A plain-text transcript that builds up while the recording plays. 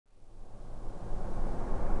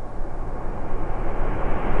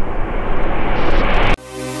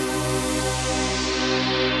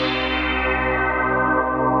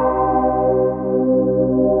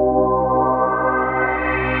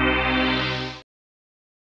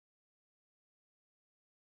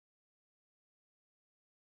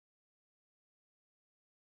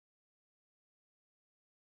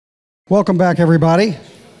Welcome back, everybody.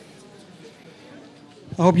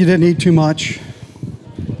 I hope you didn't eat too much.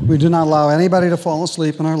 We do not allow anybody to fall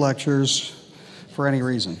asleep in our lectures for any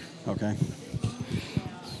reason, okay?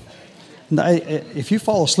 If you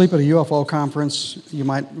fall asleep at a UFO conference, you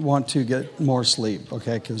might want to get more sleep,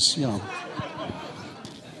 okay? Because, you know.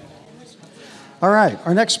 All right,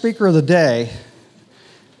 our next speaker of the day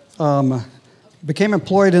became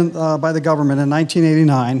employed by the government in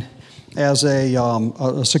 1989 as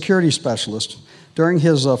a security specialist. During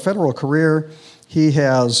his federal career, he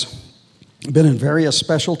has been in various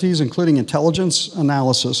specialties, including intelligence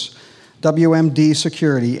analysis, WMD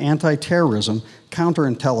security, anti-terrorism,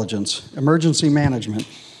 counterintelligence, emergency management,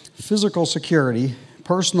 physical security,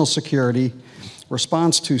 personal security,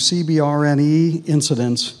 response to CBRNE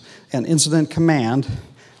incidents and incident command,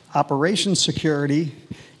 operations security,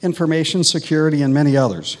 information security, and many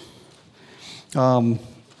others.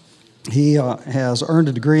 He has earned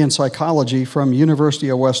a degree in psychology from University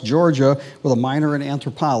of West Georgia with a minor in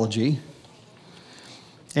anthropology.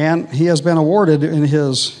 And he has been awarded in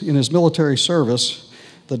his military service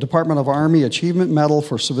the Department of Army Achievement Medal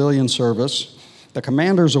for civilian service, the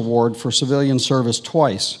Commander's Award for civilian service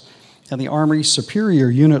twice, and the Army Superior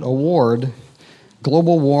Unit Award,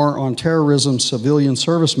 Global War on Terrorism Civilian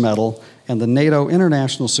Service Medal, and the NATO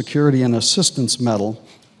International Security and Assistance Medal.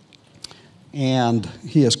 And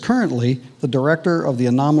he is currently the director of the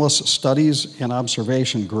Anomalous Studies and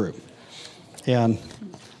Observation Group. And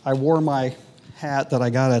I wore my hat that I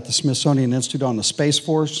got at the Smithsonian Institute on the Space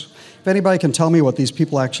Force. If anybody can tell me what these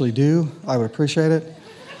people actually do, I would appreciate it.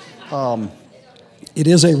 It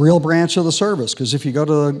is a real branch of the service, because if you go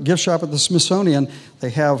to the gift shop at the Smithsonian, they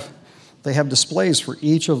have displays for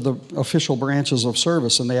each of the official branches of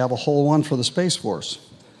service, and they have a whole one for the Space Force,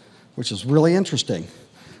 which is really interesting.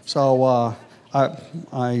 So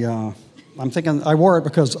I'm thinking, I wore it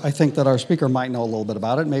because I think that our speaker might know a little bit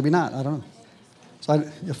about it, maybe not, I don't know.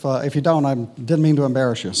 So if you don't, I didn't mean to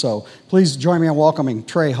embarrass you. So please join me in welcoming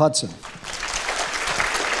Trey Hudson.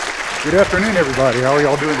 Good afternoon, everybody. How are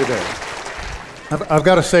y'all doing today? I've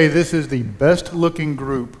got to say, this is the best looking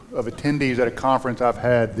group of attendees at a conference I've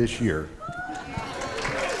had this year.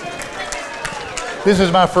 This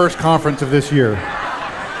is my first conference of this year.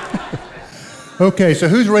 Okay, so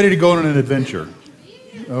who's ready to go on an adventure?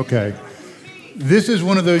 Okay. This is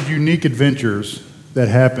one of those unique adventures that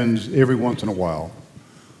happens every once in a while,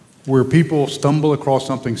 where people stumble across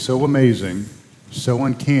something so amazing, so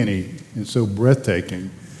uncanny, and so breathtaking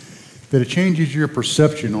that it changes your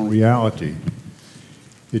perception on reality.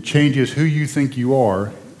 It changes who you think you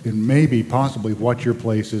are and maybe possibly what your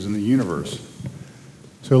place is in the universe.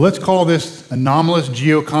 So let's call this Anomalous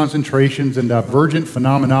Geoconcentrations and Divergent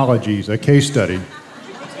Phenomenologies, a case study.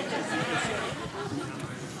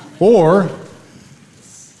 Or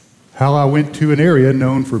how I went to an area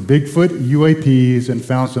known for Bigfoot, UAPs, and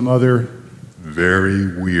found some other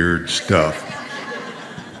very weird stuff.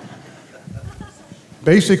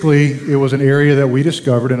 Basically, it was an area that we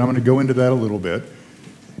discovered, and I'm going to go into that a little bit,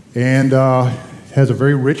 and has a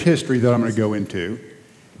very rich history that I'm going to go into.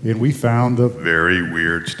 And we found the very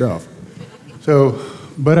weird stuff. So,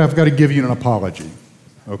 but I've got to give you an apology,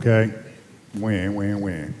 okay? Wah.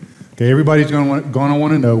 Okay, everybody's going to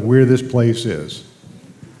want to know where this place is.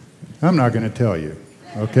 I'm not going to tell you,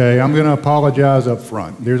 okay? I'm going to apologize up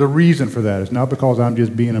front. There's a reason for that. It's not because I'm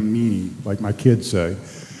just being a meanie, like my kids say.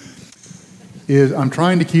 I'm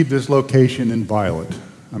trying to keep this location inviolate.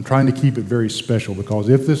 I'm trying to keep it very special, because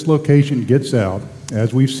if this location gets out,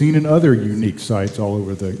 as we've seen in other unique sites all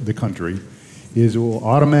over the country, it will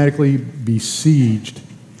automatically be sieged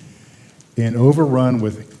and overrun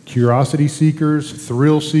with curiosity seekers,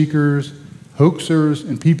 thrill seekers, hoaxers,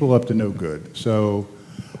 and people up to no good. So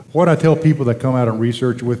what I tell people that come out and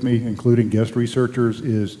research with me, including guest researchers,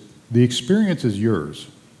 is the experience is yours.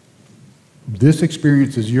 This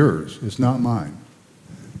experience is yours. It's not mine.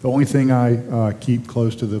 The only thing I keep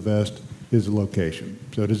close to the vest is the location.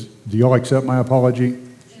 So do y'all accept my apology?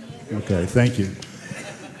 Okay, thank you.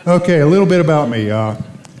 Okay, a little bit about me.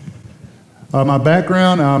 My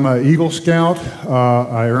background, I'm an Eagle Scout.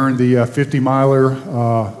 I earned the 50-miler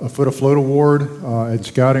A Foot Afloat Award at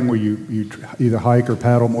scouting, where you either hike or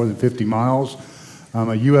paddle more than 50 miles. I'm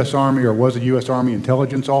a U.S. Army, or was a U.S. Army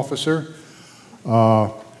intelligence officer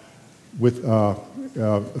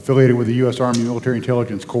affiliated with the U.S. Army Military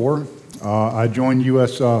Intelligence Corps. I joined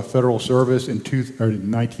U.S. Federal Service in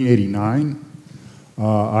 1989.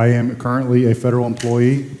 I am currently a federal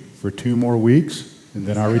employee for 2 more weeks, and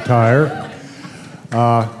then I retire.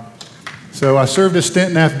 So I served a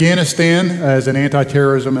stint in Afghanistan as an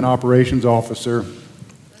anti-terrorism and operations officer.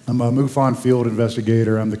 I'm a MUFON field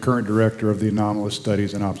investigator. I'm the current director of the Anomalous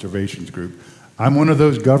Studies and Observations Group. I'm one of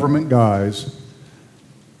those government guys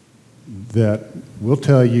that will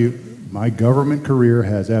tell you my government career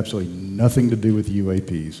has absolutely nothing to do with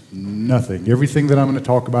UAPs. Nothing. Everything that I'm going to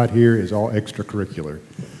talk about here is all extracurricular.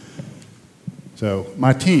 So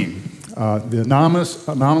my team, the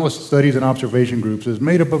Anomalous Studies and Observation Groups, is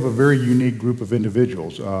made up of a very unique group of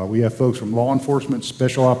individuals. We have folks from law enforcement,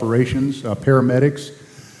 special operations, paramedics,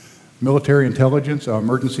 military intelligence,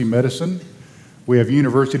 emergency medicine. We have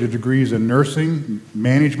university degrees in nursing,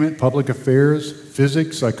 management, public affairs,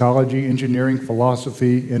 physics, psychology, engineering,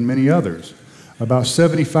 philosophy, and many others. About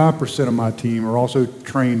 75% of my team are also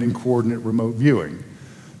trained in coordinate remote viewing.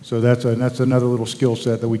 So that's another little skill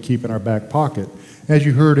set that we keep in our back pocket. As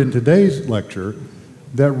you heard in today's lecture,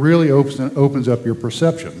 that really opens up your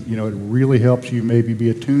perception. You know, it really helps you maybe be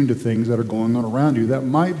attuned to things that are going on around you that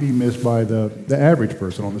might be missed by the average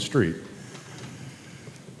person on the street.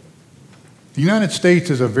 The United States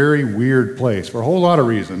is a very weird place for a whole lot of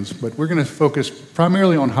reasons, but we're going to focus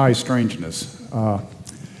primarily on high strangeness.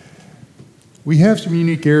 We have some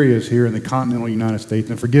unique areas here in the continental United States,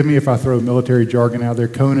 and forgive me if I throw military jargon out there.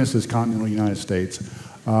 CONUS is continental United States.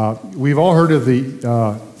 We've all heard of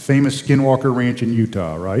the famous Skinwalker Ranch in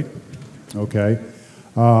Utah, right? Okay.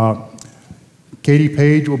 Katie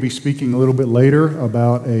Page will be speaking a little bit later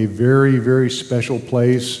about a very, very special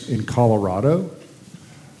place in Colorado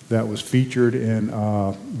that was featured in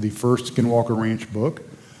the first Skinwalker Ranch book.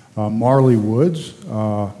 Marley Woods,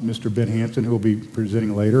 Mr. Ben Hansen, who will be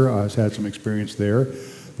presenting later, has had some experience there.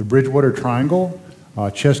 The Bridgewater Triangle,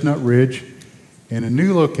 Chestnut Ridge, and a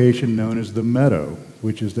new location known as the Meadow,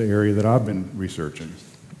 which is the area that I've been researching.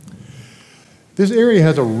 This area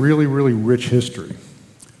has a really, really rich history.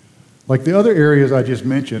 Like the other areas I just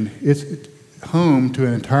mentioned, it's home to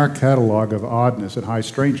an entire catalog of oddness and high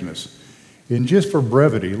strangeness. And just for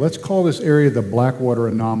brevity, let's call this area the Blackwater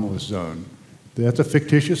Anomalous Zone. That's a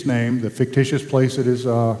fictitious name. The fictitious place it is,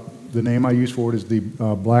 the name I use for it is the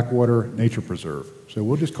Blackwater Nature Preserve. So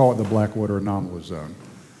we'll just call it the Blackwater Anomalous Zone.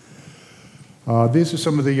 These are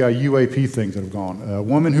some of the UAP things that have gone. A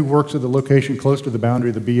woman who works at the location close to the boundary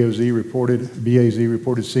of the BAZ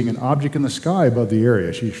reported seeing an object in the sky above the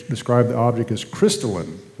area. She described the object as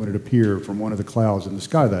crystalline when it appeared from one of the clouds in the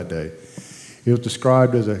sky that day. It was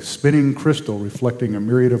described as a spinning crystal reflecting a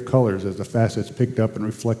myriad of colors as the facets picked up and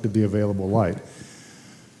reflected the available light.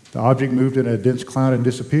 The object moved in a dense cloud and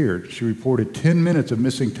disappeared. She reported 10 minutes of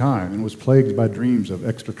missing time and was plagued by dreams of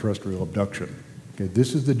extraterrestrial abduction. Okay,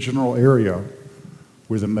 this is the general area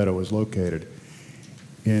where the Meadow is located.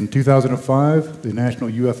 In 2005, the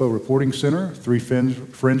National UFO Reporting Center, three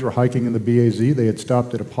friends were hiking in the BAZ. They had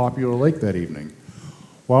stopped at a popular lake that evening.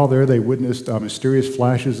 While there, they witnessed mysterious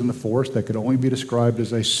flashes in the forest that could only be described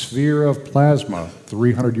as a sphere of plasma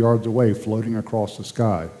 300 yards away floating across the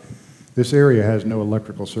sky. This area has no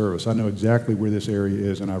electrical service. I know exactly where this area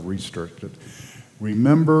is, and I've researched it.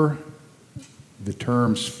 Remember the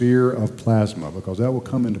term sphere of plasma, because that will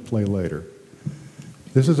come into play later.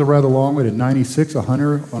 This is a rather long way. In '96, a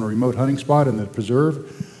hunter on a remote hunting spot in the preserve.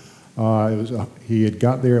 He had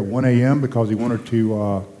got there at 1 a.m. because he wanted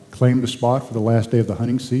to claim the spot for the last day of the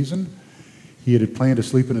hunting season. He had planned to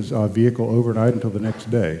sleep in his vehicle overnight until the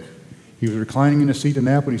next day. He was reclining in his seat to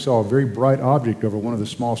nap when he saw a very bright object over one of the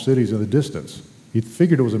small cities in the distance. He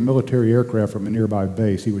figured it was a military aircraft from a nearby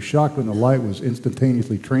base. He was shocked when the light was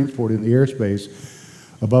instantaneously transported in the airspace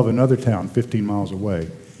above another town 15 miles away,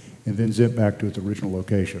 and then zipped back to its original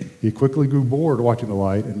location. He quickly grew bored watching the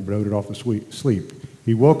light and nodded off to sleep.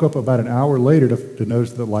 He woke up about an hour later to notice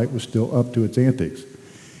that the light was still up to its antics.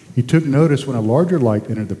 He took notice when a larger light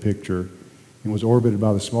entered the picture and was orbited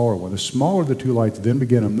by the smaller one. The smaller of the two lights then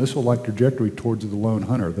began a missile-like trajectory towards the lone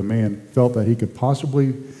hunter. The man felt that this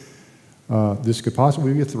could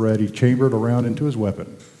possibly be a threat. He chambered around into his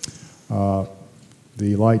weapon.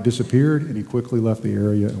 The light disappeared, and he quickly left the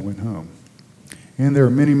area and went home. And there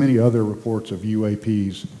are many, many other reports of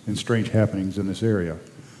UAPs and strange happenings in this area.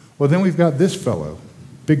 Well, then we've got this fellow,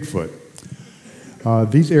 Bigfoot.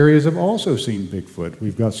 These areas have also seen Bigfoot.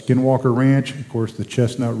 We've got Skinwalker Ranch, of course, the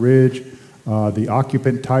Chestnut Ridge. The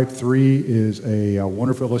Occupant Type 3 is a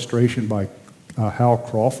wonderful illustration by Hal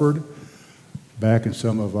Crawford back in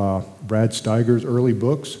some of Brad Steiger's early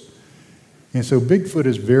books. And so Bigfoot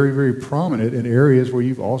is very, very prominent in areas where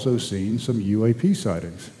you've also seen some UAP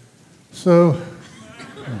sightings. So,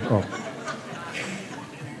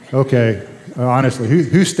 okay, honestly,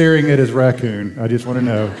 who's staring at his raccoon? I just want to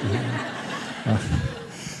know.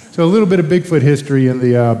 So a little bit of Bigfoot history in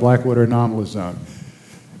the Blackwater Anomalous Zone.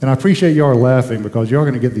 And I appreciate y'all are laughing because y'all are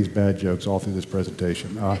going to get these bad jokes all through this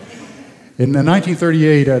presentation. In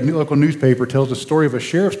 1938, a local newspaper tells the story of a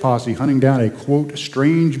sheriff's posse hunting down a, quote,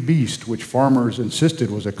 strange beast which farmers insisted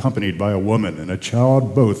was accompanied by a woman and a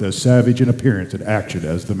child both as savage in appearance and action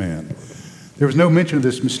as the man. There was no mention of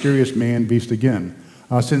this mysterious man-beast again.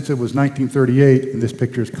 Since it was 1938 and this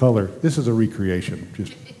picture is color, this is a recreation,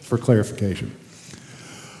 just for clarification.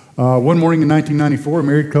 One morning in 1994, a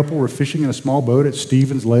married couple were fishing in a small boat at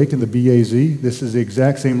Stevens Lake in the BAZ. This is the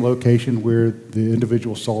exact same location where the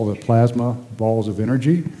individual saw the plasma balls of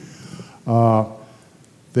energy.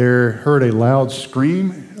 They heard a loud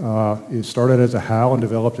scream. It started as a howl and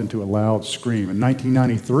developed into a loud scream. In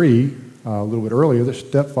 1993, a little bit earlier, the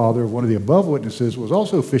stepfather of one of the above witnesses was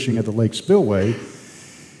also fishing at the lake spillway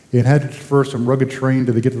and had to traverse some rugged terrain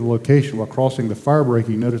to get to the location. While crossing the fire break,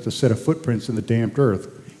 he noticed a set of footprints in the damped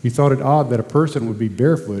earth. He thought it odd that a person would be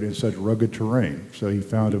barefoot in such rugged terrain, so he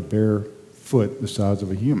found a bare foot the size of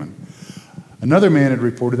a human. Another man had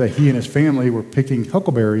reported that he and his family were picking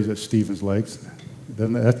huckleberries at Stevens Lake.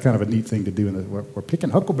 That's kind of a neat thing to do. We're picking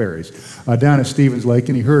huckleberries down at Stevens Lake,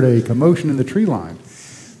 and he heard a commotion in the tree line.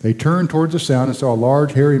 They turned towards the sound and saw a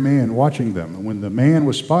large, hairy man watching them. And when the man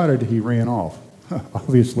was spotted, he ran off.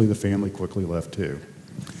 Obviously, the family quickly left too.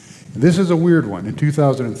 This is a weird one. In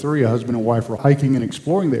 2003, a husband and wife were hiking and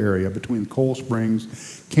exploring the area between Coal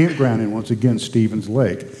Springs Campground and, once again, Stevens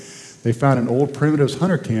Lake. They found an old primitive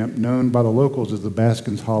hunter camp known by the locals as the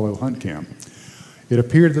Baskins Hollow Hunt Camp. It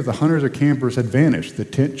appeared that the hunters or campers had vanished. The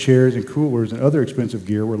tent, chairs, and coolers and other expensive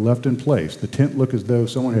gear were left in place. The tent looked as though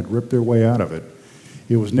someone had ripped their way out of it.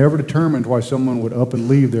 It was never determined why someone would up and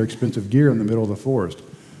leave their expensive gear in the middle of the forest.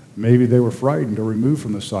 Maybe they were frightened or removed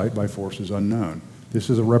from the site by forces unknown. This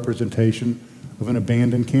is a representation of an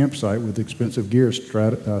abandoned campsite with expensive gear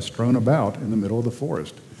strewn about in the middle of the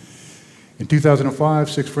forest. In 2005,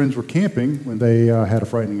 6 friends were camping when they had a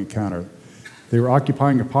frightening encounter. They were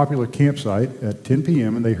occupying a popular campsite at 10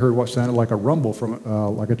 p.m. and they heard what sounded like a rumble from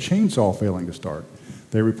like a chainsaw failing to start.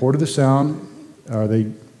 They reported the sound. They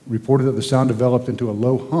reported that the sound developed into a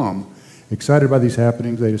low hum. Excited by these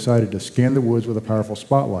happenings, they decided to scan the woods with a powerful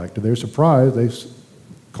spotlight. To their surprise, they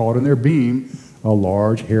caught in their beam a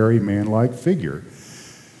large, hairy, man-like figure.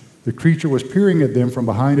 The creature was peering at them from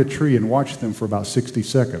behind a tree and watched them for about 60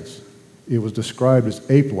 seconds. It was described as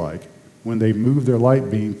ape-like. When they moved their light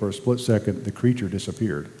beam for a split second, the creature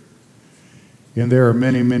disappeared. And there are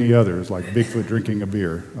many, many others, like Bigfoot drinking a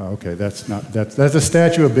beer. Okay, that's a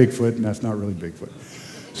statue of Bigfoot, and that's not really Bigfoot.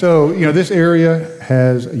 So, you know, this area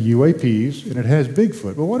has UAPs, and it has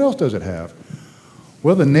Bigfoot. But what else does it have?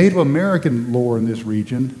 Well, the Native American lore in this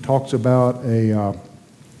region talks about a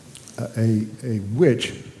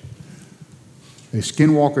witch, a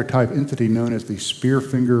Skinwalker type entity known as the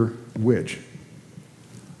Spearfinger Witch.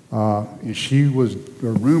 And she was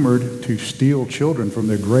rumored to steal children from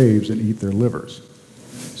their graves and eat their livers.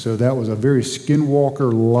 So that was a very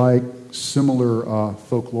Skinwalker-like, similar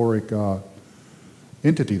folkloric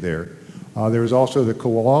entity there. There was also the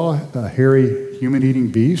koala, a hairy human-eating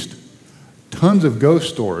beast. Tons of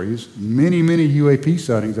ghost stories, many, many UAP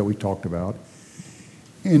sightings that we talked about,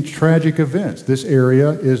 and tragic events. This area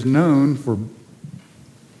is known for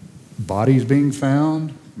bodies being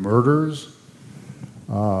found, murders,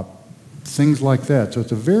 things like that. So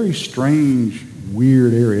it's a very strange,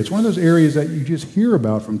 weird area. It's one of those areas that you just hear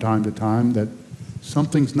about from time to time that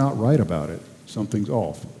something's not right about it, something's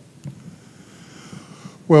off.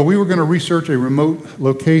 Well, we were going to research a remote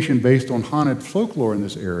location based on haunted folklore in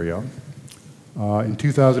this area. In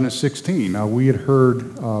 2016. Now, we had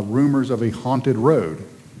heard rumors of a haunted road.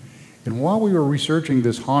 And while we were researching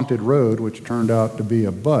this haunted road, which turned out to be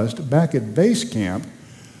a bust, back at base camp,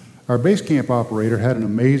 our base camp operator had an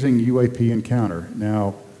amazing UAP encounter.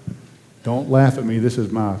 Now, don't laugh at me. This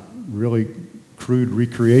is my really crude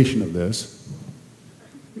recreation of this.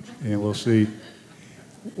 And we'll see.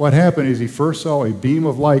 What happened is he first saw a beam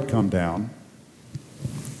of light come down,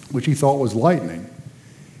 which he thought was lightning.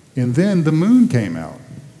 And then the moon came out.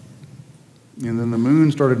 And then the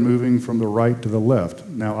moon started moving from the right to the left.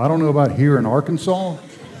 Now, I don't know about here in Arkansas,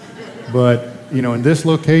 but, you know, in this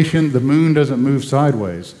location, the moon doesn't move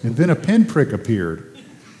sideways. And then a pinprick appeared,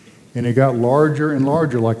 and it got larger and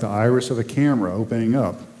larger, like the iris of a camera opening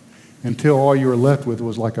up, until all you were left with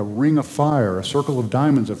was like a ring of fire, a circle of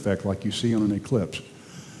diamonds effect like you see on an eclipse.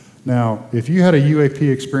 Now, if you had a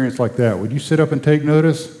UAP experience like that, would you sit up and take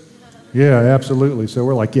notice? Yeah, absolutely. So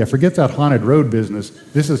we're like, yeah, forget that haunted road business.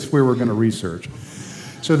 This is where we're going to research.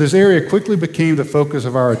 So this area quickly became the focus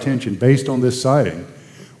of our attention based on this sighting.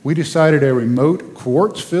 We decided a remote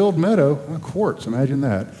quartz-filled meadow, quartz, imagine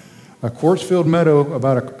that, A quartz-filled meadow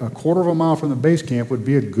about a quarter of a mile from the base camp would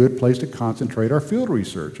be a good place to concentrate our field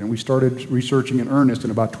research. And we started researching in earnest in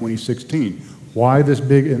about 2016. Why this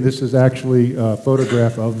big, and this is actually a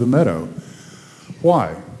photograph of the meadow.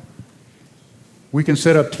 Why? We can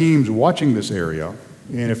set up teams watching this area,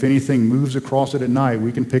 and if anything moves across it at night,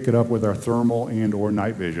 we can pick it up with our thermal and or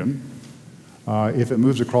night vision. If it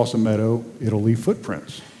moves across the meadow, it'll leave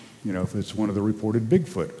footprints, you know, if it's one of the reported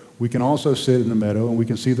Bigfoot. We can also sit in the meadow and we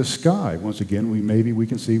can see the sky. Once again, maybe we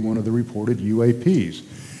can see one of the reported UAPs.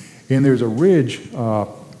 And there's a ridge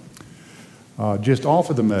just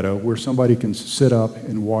off of the meadow where somebody can sit up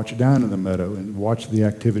and watch down in the meadow and watch the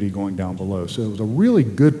activity going down below. So it was a really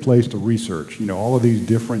good place to research, you know, all of these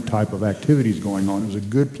different type of activities going on. It was a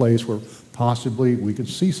good place where possibly we could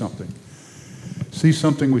see something. See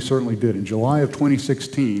something we certainly did. In July of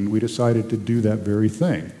 2016, we decided to do that very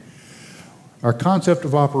thing. Our concept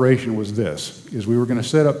of operation was this, is we were going to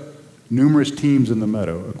set up numerous teams in the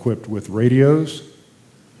meadow equipped with radios,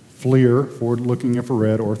 FLIR, forward-looking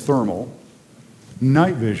infrared, or thermal,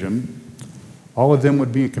 night vision. All of them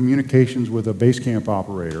would be in communications with a base camp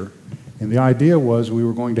operator. And the idea was we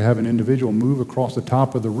were going to have an individual move across the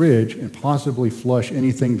top of the ridge and possibly flush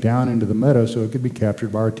anything down into the meadow so it could be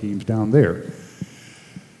captured by our teams down there.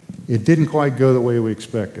 It didn't quite go the way we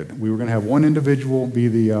expected. We were going to have one individual be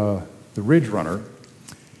the ridge runner.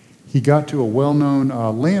 He got to a well-known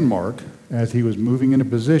landmark as he was moving into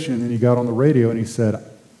position, and he got on the radio and he said,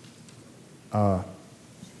 I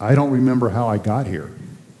don't remember how I got here.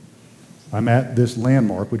 I'm at this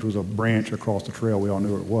landmark, which was a branch across the trail. We all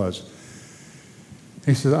knew what it was.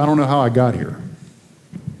 He said, I don't know how I got here.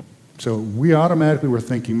 So we automatically were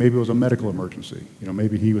thinking maybe it was a medical emergency. You know,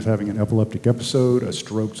 maybe he was having an epileptic episode, a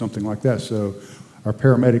stroke, something like that. So our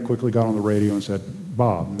paramedic quickly got on the radio and said,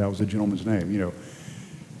 Bob, and that was the gentleman's name, you know,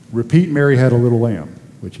 repeat Mary Had a Little Lamb,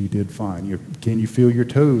 which he did fine. Can you feel your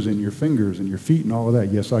toes and your fingers and your feet and all of that?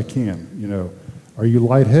 Yes, I can. You know, are you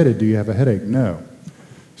lightheaded? Do you have a headache? No.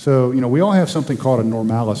 So, you know, we all have something called a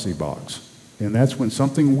normalcy box. And that's when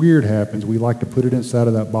something weird happens, we like to put it inside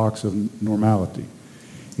of that box of normality.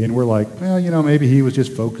 And we're like, well, you know, maybe he was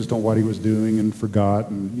just focused on what he was doing and forgot.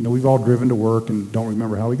 And, you know, we've all driven to work and don't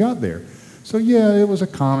remember how we got there. So, yeah, it was a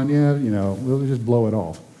common, yeah, you know, we'll just blow it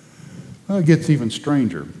off. Well, it gets even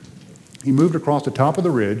stranger. He moved across the top of the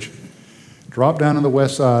ridge, dropped down on the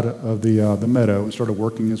west side of the meadow, and started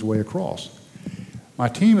working his way across. My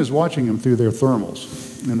team is watching him through their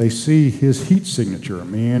thermals, and they see his heat signature, a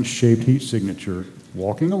man-shaped heat signature,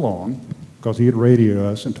 walking along, because he had radioed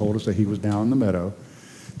us and told us that he was down in the meadow.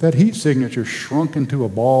 That heat signature shrunk into a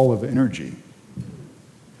ball of energy.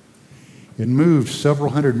 It moved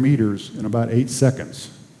several hundred meters in about 8 seconds,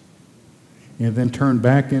 and then turned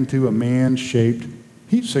back into a man-shaped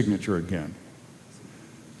heat signature again.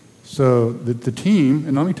 So the team,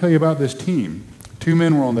 and let me tell you about this team. 2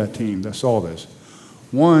 men were on that team that saw this.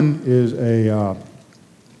 One is a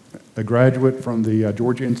graduate from the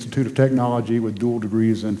Georgia Institute of Technology with dual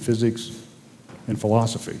degrees in physics and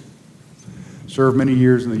philosophy. Served many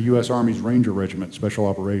years in the U.S. Army's Ranger Regiment, Special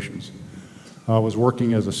Operations. Was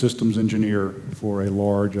working as a systems engineer for a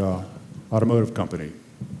large automotive company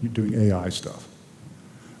doing AI stuff.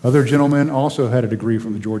 Other gentlemen also had a degree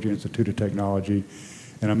from the Georgia Institute of Technology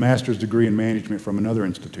and a master's degree in management from another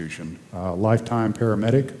institution. Lifetime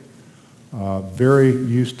paramedic, very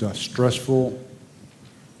used to stressful,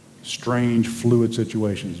 strange, fluid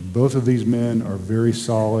situations. Both of these men are very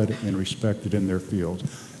solid and respected in their fields,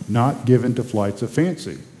 not given to flights of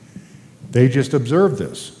fancy. They just observed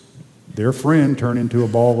this. Their friend turned into a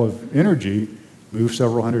ball of energy, moved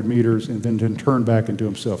several hundred meters, and then turned back into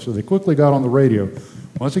himself. So they quickly got on the radio.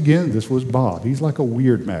 Once again, this was Bob. He's like a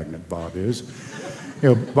weird magnet, Bob is. You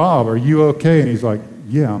know, Bob, are you okay? And he's like,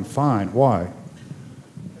 yeah, I'm fine. Why?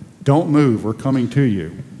 Don't move. We're coming to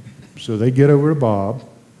you. So they get over to Bob,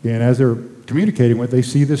 and as they're communicating with, they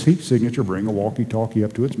see this heat signature, bring a walkie-talkie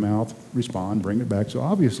up to its mouth, respond, bring it back. So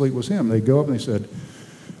obviously it was him. They go up and they said,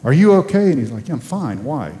 are you okay? And he's like, yeah, I'm fine.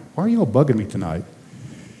 Why? Why are you all bugging me tonight?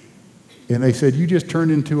 And they said, you just turned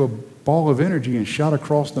into a ball of energy and shot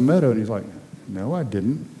across the meadow. And he's like, no, I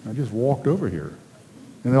didn't. I just walked over here.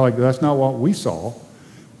 And they're like, that's not what we saw,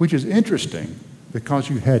 which is interesting because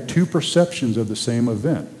you had 2 perceptions of the same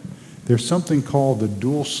event. There's something called the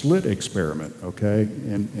dual slit experiment, okay,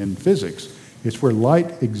 in physics. It's where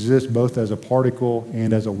light exists both as a particle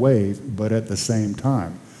and as a wave, but at the same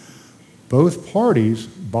time. Both parties,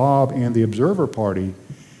 Bob and the observer party,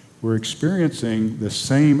 were experiencing the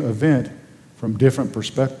same event from different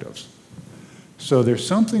perspectives. So there's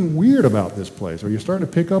something weird about this place. Are you starting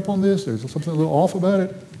to pick up on this? There's something a little off about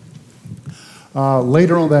it?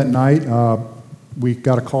 Later on that night, we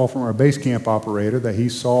got a call from our base camp operator that he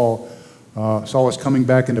saw us coming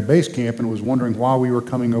back into base camp and was wondering why we were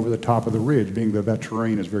coming over the top of the ridge, being that that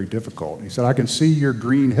terrain is very difficult. He said, I can see your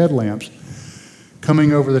green headlamps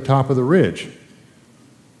coming over the top of the ridge.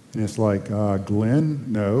 And it's like, Glenn,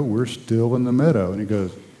 no, we're still in the meadow. And he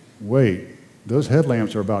goes, wait, those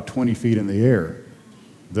headlamps are about 20 feet in the air.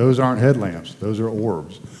 Those aren't headlamps, those are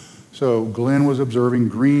orbs. So Glenn was observing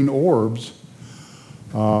green orbs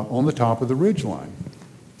on the top of the ridge line.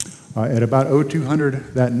 At about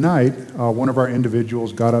 0200 that night, one of our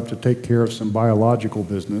individuals got up to take care of some biological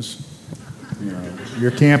business. You know,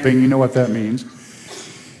 you're camping, you know what that means.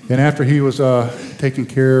 And after he was taking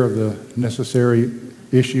care of the necessary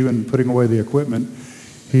issue and putting away the equipment,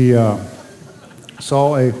 he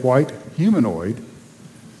saw a white humanoid,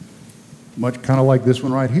 much kind of like this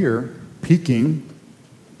one right here, peeking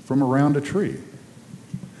from around a tree.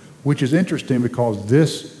 Which is interesting because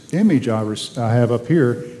this image I have up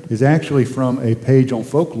here is actually from a page on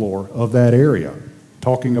folklore of that area,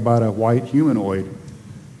 talking about a white humanoid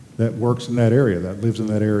that works in that area, that lives in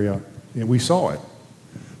that area, and we saw it.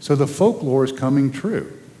 So the folklore is coming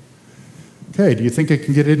true. Okay, do you think it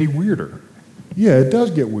can get any weirder? Yeah, it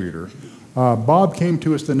does get weirder. Bob came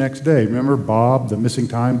to us the next day. Remember Bob, the missing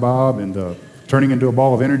time Bob, and the turning into a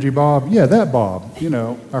ball of energy Bob? Yeah, that Bob, you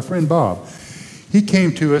know, our friend Bob. He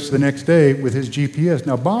came to us the next day with his GPS.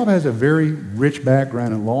 Now, Bob has a very rich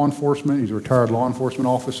background in law enforcement. He's a retired law enforcement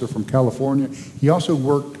officer from California. He also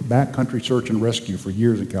worked backcountry search and rescue for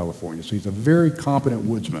years in California, so he's a very competent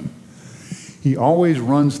woodsman. He always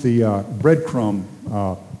runs the breadcrumb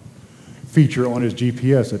feature on his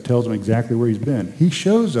GPS that tells him exactly where he's been. He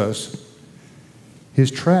shows us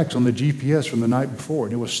his tracks on the GPS from the night before,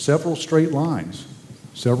 and it was several straight lines,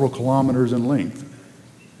 several kilometers in length,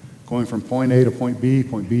 going from point A to point B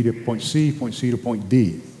to point C to point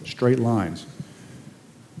D, straight lines.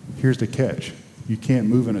 Here's the catch. You can't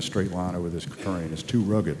move in a straight line over this terrain. It's too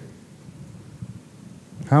rugged.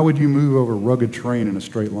 How would you move over rugged terrain in a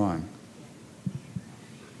straight line?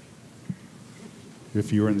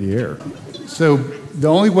 If you were in the air. So the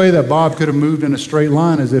only way that Bob could have moved in a straight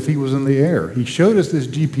line is if he was in the air. He showed us this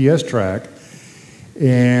GPS track,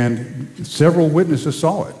 and several witnesses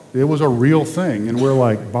saw it. It was a real thing, and we're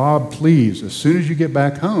like, Bob, please, as soon as you get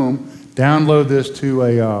back home, download this to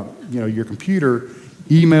your computer,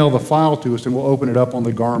 email the file to us, and we'll open it up on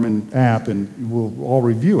the Garmin app, and we'll all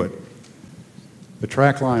review it. The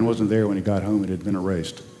track line wasn't there when he got home. It had been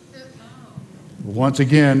erased. Once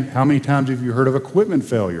again, how many times have you heard of equipment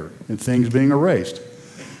failure and things being erased?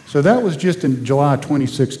 So that was just in July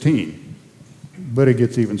 2016, but it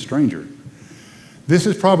gets even stranger. This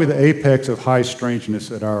is probably the apex of high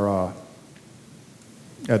strangeness at our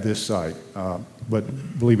at this site,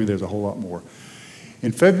 but believe me, there's a whole lot more.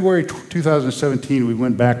 In February 2017, we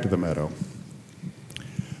went back to the Meadow.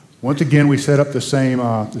 Once again, we set up the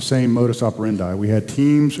same modus operandi. We had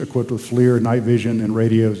teams equipped with FLIR, night vision, and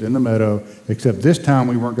radios in the Meadow, except this time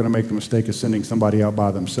we weren't going to make the mistake of sending somebody out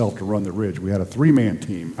by themselves to run the ridge. We had a 3-man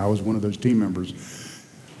team. I was one of those team members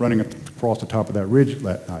running across the top of that ridge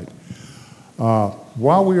that night.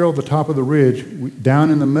 While we were over the top of the ridge,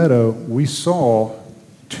 down in the Meadow, we saw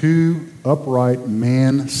 2 upright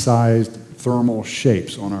man-sized thermal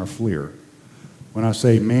shapes on our FLIR. When I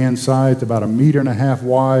say man-sized, about 1.5 meters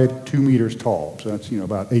wide, 2 meters tall. So that's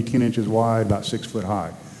about 18 inches wide, about 6 foot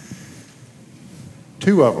high.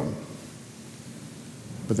 2 of them,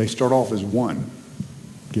 but they start off as 1.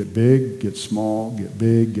 Get big, get small, get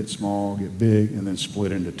big, get small, get big, and then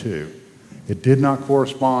split into 2. It did not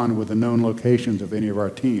correspond with the known locations of any of our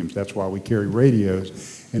teams. That's why we carry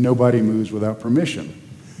radios, and nobody moves without permission.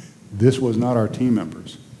 This was not our team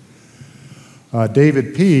members.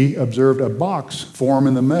 David P. observed a box form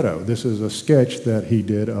in the Meadow. This is a sketch that he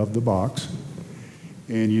did of the box.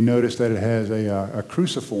 And you notice that it has a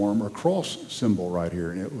cruciform or cross symbol right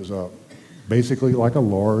here. And it was basically like a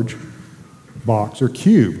large box or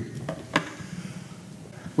cube.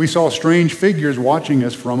 We saw strange figures watching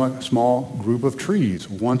us from a small group of trees.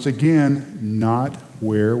 Once again, not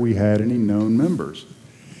where we had any known members.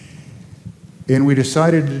 And we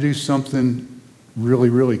decided to do something really,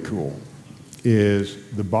 really cool. Is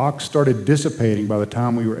the box started dissipating by the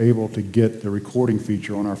time we were able to get the recording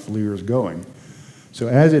feature on our FLIRs going. So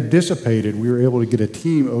as it dissipated, we were able to get a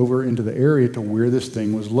team over into the area to where this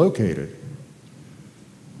thing was located.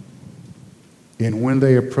 And when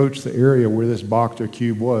they approached the area where this box or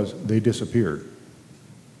cube was, they disappeared.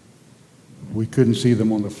 We couldn't see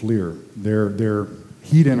them on the FLIR. Their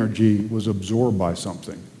heat energy was absorbed by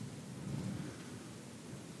something.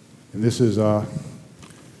 And this is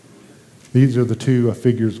These are the two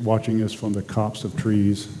figures watching us from the copse of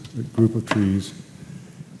trees, the group of trees.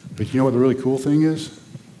 But you know what the really cool thing is?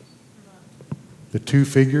 The two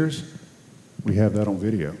figures, we have that on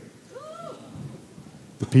video.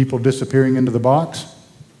 The people disappearing into the box,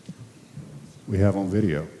 we have on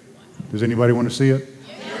video. Does anybody want to see it?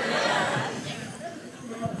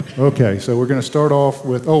 Okay, so we're going to start off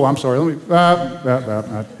with, oh, I'm sorry, let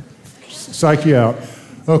me psych you out.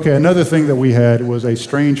 Okay, another thing that we had was a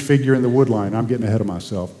strange figure in the wood line. I'm getting ahead of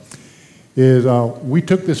myself. We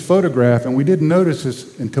took this photograph, and we didn't notice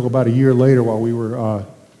this until about a year later while we were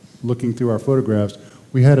looking through our photographs.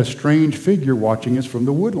 We had a strange figure watching us from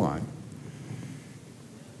the wood line.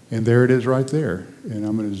 And there it is right there. And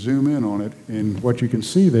I'm going to zoom in on it. And what you can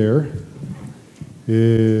see there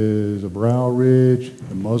is a brow ridge,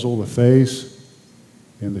 the muzzle, the face,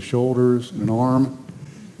 and the shoulders, and an arm.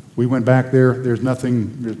 We went back there. There's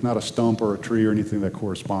nothing, there's not a stump or a tree or anything that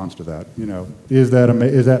corresponds to that. You know, is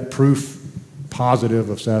that proof positive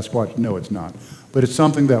of Sasquatch? No, it's not. But it's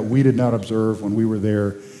something that we did not observe when we were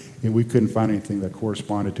there, and we couldn't find anything that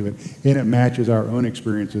corresponded to it. And it matches our own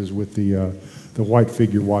experiences with the white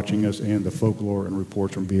figure watching us and the folklore and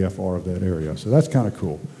reports from BFR of that area. So that's kind of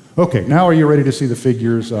cool. Okay, now are you ready to see the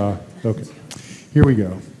figures? Okay, here we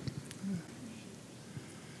go.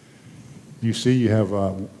 You see you have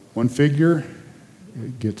one figure.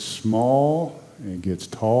 It gets small, and it gets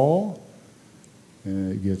tall,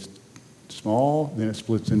 and it gets small, then it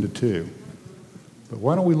splits into two. But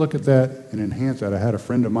why don't we look at that and enhance that? I had a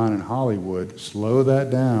friend of mine in Hollywood slow that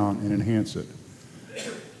down and enhance it.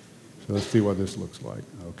 So let's see what this looks like,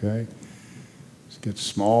 okay? It gets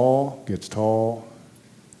small, gets tall,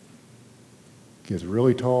 gets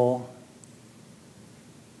really tall,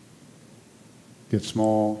 gets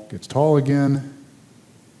small, gets tall again,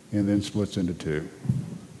 and then splits into two.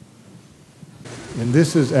 And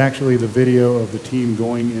this is actually the video of the team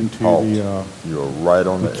going into you're right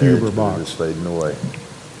on the cube edge, or box. but it is fading away.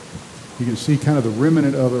 You can see kind of the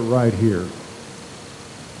remnant of it right here.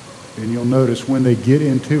 And you'll notice when they get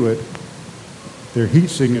into it, their heat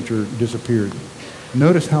signature disappeared.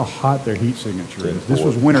 Notice how hot their heat signature is. This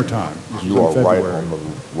was wintertime. You are right on the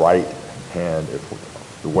right hand.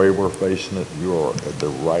 The way we're facing it, you are at the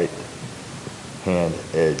right hand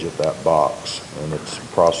edge of that box, and it's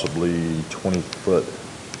possibly 20 foot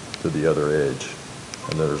to the other edge.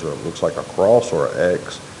 And there's looks like a cross or an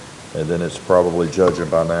X, and then it's probably, judging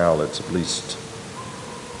by now, it's at least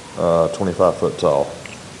 25 foot tall.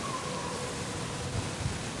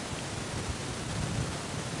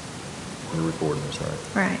 You're recording this,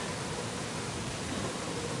 right? Right.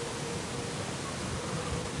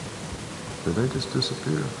 Did they just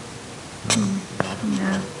disappear?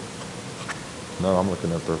 No. No, I'm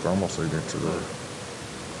looking at their thermal signature there.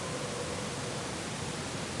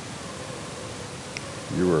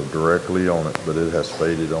 You were directly on it, but it has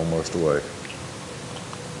faded almost away.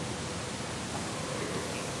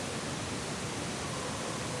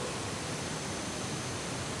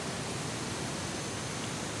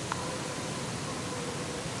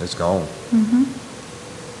 It's gone. Mm-hmm.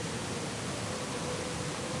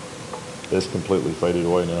 It's completely faded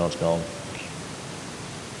away now. It's gone.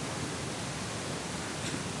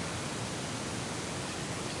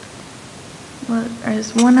 Well,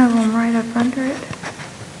 is one of them right up under it?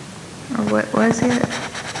 Or what was it?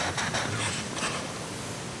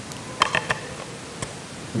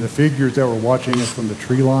 And the figures that were watching us from the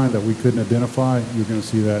tree line that we couldn't identify, you're going to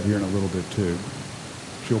see that here in a little bit too.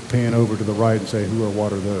 She'll pan over to the right and say, who or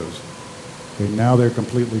what are those? Okay, now they're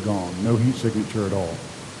completely gone. No heat signature at all.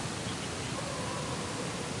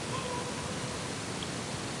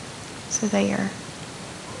 So they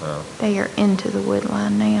are into the wood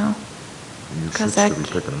line now. You should 'Cause still be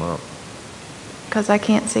picking them up. Because I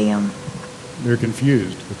can't see them. They're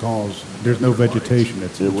confused because there's no vegetation.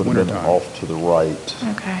 It's It would have been wintertime. off to the right,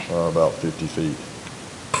 Okay. about 50 feet.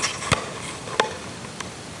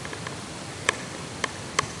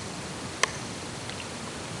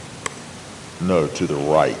 No, to the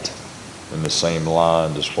right. In the same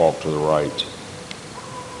line, just walk to the right.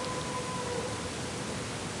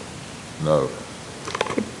 No.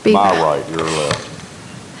 Be My back. right, your left.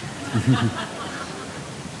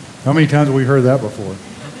 How many times have we heard that before?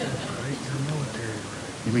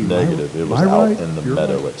 You mean Negative. It was my out right? in the Your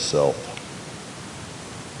meadow right? itself.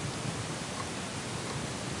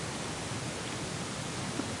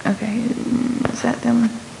 Okay. Is that them?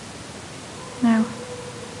 No.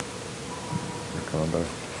 Your condo.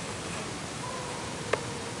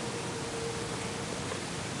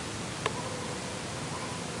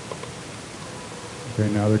 Okay,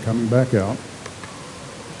 now they're coming back out.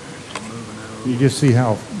 You just see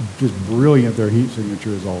how just brilliant their heat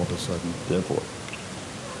signature is all of a sudden. Definitely.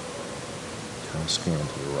 Kind of scan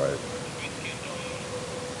to the right.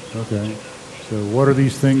 Okay. So what are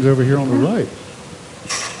these things over here on the right?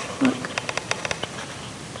 Look.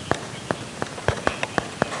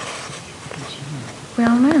 We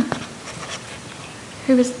don't know.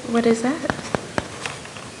 What is that?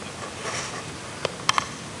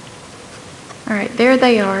 All right, there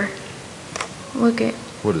they are. Look at.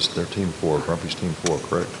 What is their team 4? Grumpy's team 4,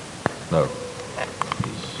 correct? No.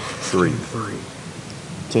 3.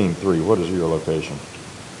 Team 3, what is your location?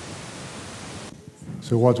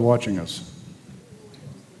 So what's watching us?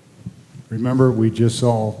 Remember, we just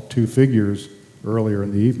saw 2 figures earlier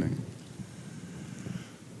in the evening.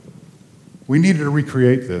 We needed to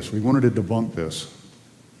recreate this. We wanted to debunk this.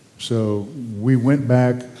 So we went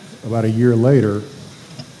back about a year later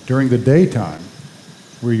during the daytime,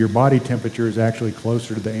 where your body temperature is actually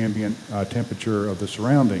closer to the ambient temperature of the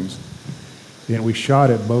surroundings. And we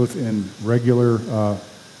shot it both in regular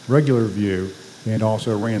view and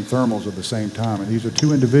also ran thermals at the same time. And these are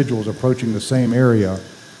 2 individuals approaching the same area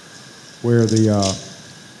where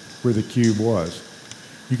the cube was.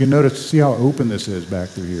 You can notice, see how open this is back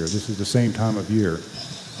through here. This is the same time of year.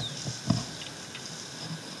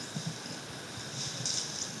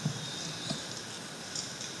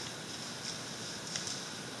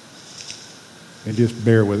 And just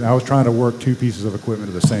bear with it. I was trying to work 2 pieces of equipment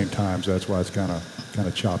at the same time, so that's why it's kind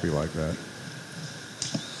of choppy like that.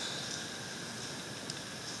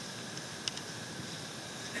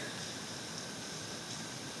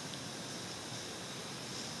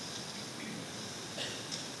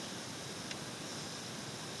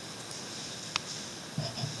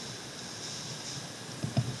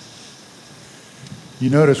 You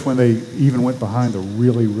notice when they even went behind the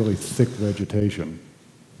really, really thick vegetation,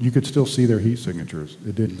 you could still see their heat signatures.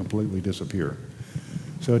 It didn't completely disappear.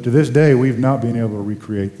 So to this day, we've not been able to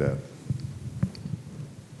recreate that.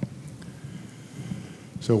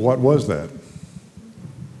 So what was that?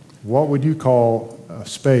 What would you call a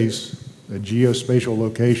space, a geospatial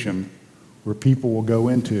location, where people will go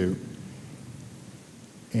into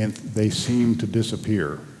and they seem to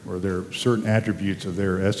disappear, or their certain attributes of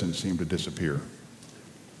their essence seem to disappear?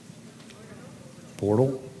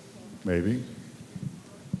 Portal? Maybe.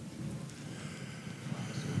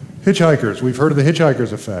 Hitchhikers. We've heard of the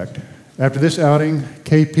hitchhiker's effect. After this outing,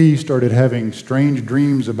 KP started having strange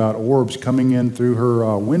dreams about orbs coming in through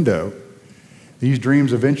her window. These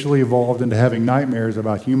dreams eventually evolved into having nightmares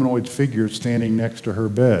about humanoid figures standing next to her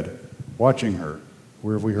bed, watching her.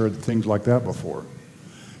 Where have we heard things like that before?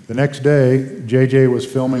 The next day, JJ was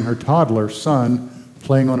filming her toddler son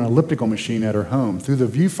playing on an elliptical machine at her home. Through the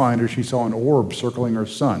viewfinder, she saw an orb circling her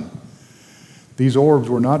son. These orbs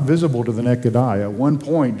were not visible to the naked eye. At one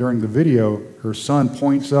point during the video, her son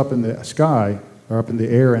points up in the sky, or up in the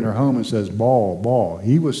air in her home, and says, "Ball, ball."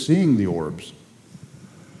 He was seeing the orbs.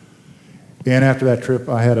 And after that trip,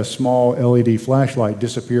 I had a small LED flashlight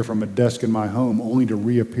disappear from a desk in my home, only to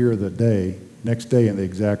reappear the next day in the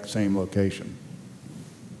exact same location.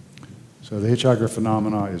 So the hitchhiker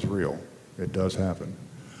phenomena is real. It does happen.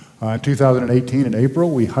 In 2018, in April,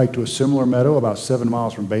 we hiked to a similar meadow about 7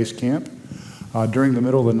 miles from base camp. During the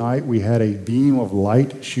middle of the night, we had a beam of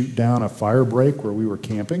light shoot down a fire break where we were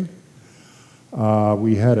camping.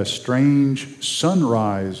 We had a strange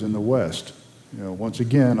sunrise in the west. You know, once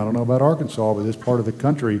again, I don't know about Arkansas, but this part of the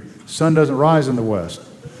country, sun doesn't rise in the west,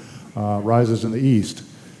 rises in the east.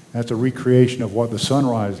 That's a recreation of what the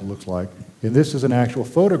sunrise looks like. And this is an actual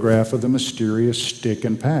photograph of the mysterious stick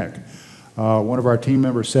and pack. One of our team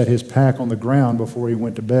members set his pack on the ground before he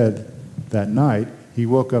went to bed that night. He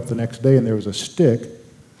woke up the next day and there was a stick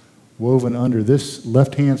woven under this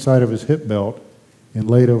left-hand side of his hip belt and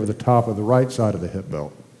laid over the top of the right side of the hip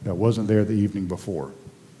belt. That wasn't there the evening before.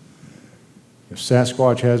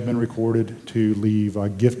 Sasquatch has been recorded to leave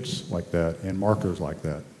gifts like that and markers like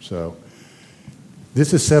that. So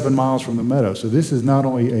this is 7 miles from the meadow. So this is not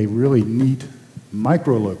only a really neat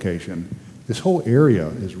micro-location, this whole area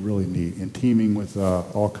is really neat and teeming with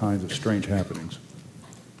all kinds of strange happenings.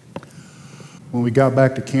 When we got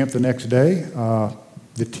back to camp the next day,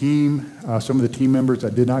 the team, some of the team members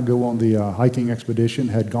that did not go on the hiking expedition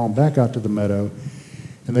had gone back out to the meadow,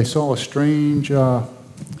 and they saw a strange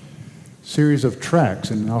series of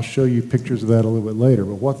tracks, and I'll show you pictures of that a little bit later.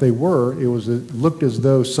 But what they were, it looked as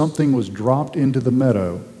though something was dropped into the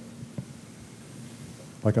meadow,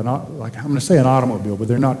 like I'm going to say an automobile, but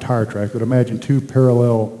they're not tire tracks, but imagine 2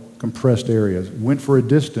 parallel compressed areas, went for a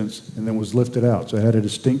distance, and then was lifted out. So it had a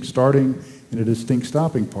distinct starting and a distinct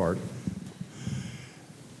stopping part.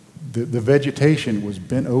 The vegetation was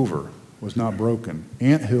bent over. was not broken.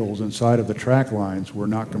 Ant hills inside of the track lines were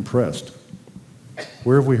not compressed.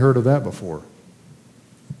 Where have we heard of that before?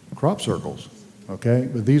 Crop circles, okay?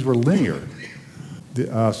 But these were linear.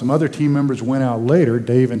 Some other team members went out later,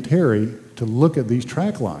 Dave and Terry, to look at these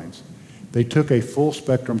track lines. They took a full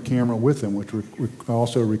spectrum camera with them, which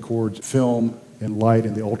also records film and light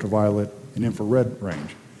in the ultraviolet and infrared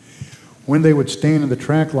range. When they would stand in the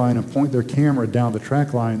track line and point their camera down the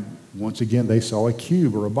track line, once again, they saw a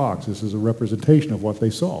cube or a box. This is a representation of what they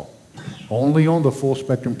saw. Only on the full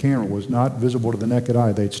spectrum camera, was not visible to the naked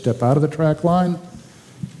eye. They'd step out of the track line,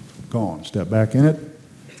 gone. Step back in it,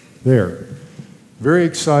 there. Very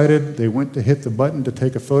excited, they went to hit the button to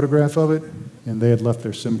take a photograph of it, and they had left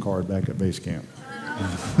their SIM card back at base camp.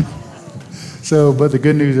 But the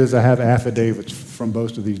good news is I have affidavits from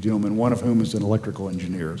both of these gentlemen, one of whom is an electrical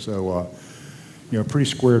engineer. So, pretty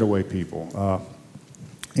squared away people.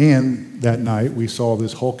 And that night, we saw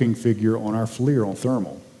this hulking figure on our FLIR on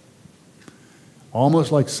thermal.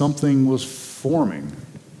 Almost like something was forming,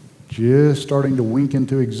 just starting to wink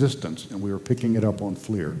into existence, and we were picking it up on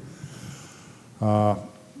FLIR.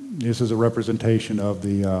 This is a representation of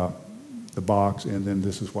the box, and then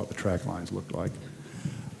this is what the track lines looked like.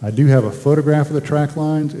 I do have a photograph of the track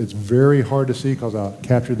lines. It's very hard to see because I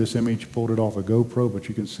captured this image, pulled it off a GoPro, but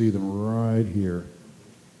you can see them right here.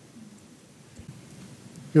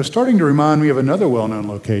 You're starting to remind me of another well-known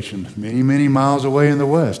location, many, many miles away in the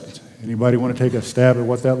west. Anybody want to take a stab at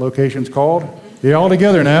what that location's called? Yeah, all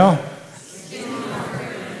together now.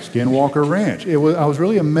 Skinwalker Ranch. I was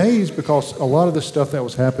really amazed because a lot of the stuff that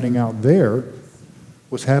was happening out there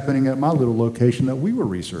was happening at my little location that we were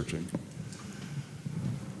researching.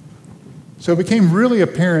 So it became really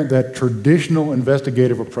apparent that traditional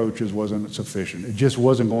investigative approaches wasn't sufficient. It just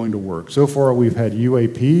wasn't going to work. So far we've had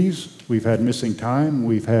UAPs, we've had missing time,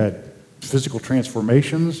 we've had physical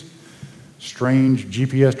transformations, strange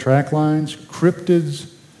GPS track lines,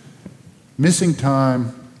 cryptids, missing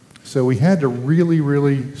time. So we had to really,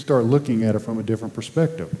 really start looking at it from a different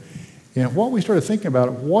perspective. And what we started thinking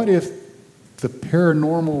about, what if the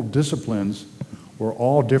paranormal disciplines were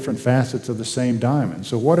all different facets of the same diamond?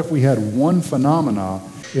 So what if we had one phenomena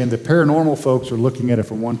and the paranormal folks are looking at it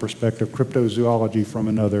from one perspective, cryptozoology from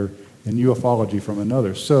another, and ufology from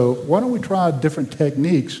another? So why don't we try different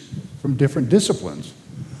techniques from different disciplines?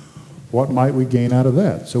 What might we gain out of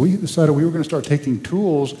that? So we decided we were going to start taking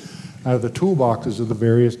tools out of the toolboxes of the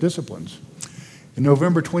various disciplines. In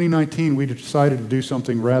November 2019, we decided to do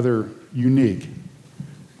something rather unique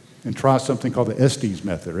and try something called the Estes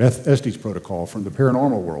method, or Estes protocol from the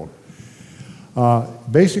paranormal world.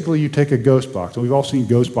 Basically, you take a ghost box, and we've all seen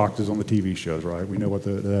ghost boxes on the TV shows, right? We know what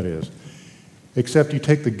that is. Except you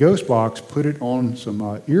take the ghost box, put it on some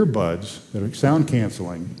earbuds that are sound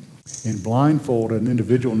canceling, and blindfold an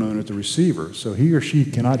individual known as the receiver. So he or she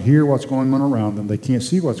cannot hear what's going on around them, they can't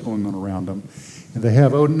see what's going on around them, and they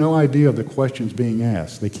have no idea of the questions being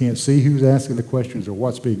asked. They can't see who's asking the questions or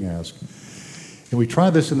what's being asked. And we tried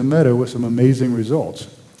this in the Meadow with some amazing results.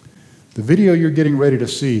 The video you're getting ready to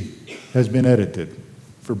see has been edited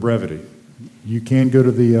for brevity. You can go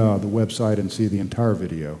to the website and see the entire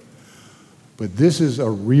video. But this is a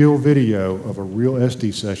real video of a real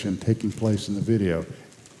Estes session taking place in the video.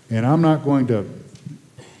 And I'm not going to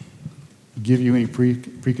give you any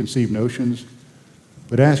preconceived notions,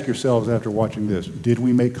 but ask yourselves after watching this, did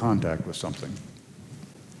we make contact with something?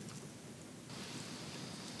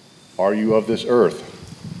 Are you of this earth?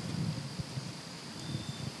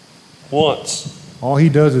 Once. All he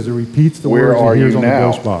does is he repeats the Where words are he hears you on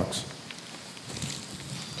now? the ghost box.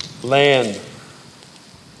 Land.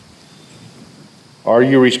 Are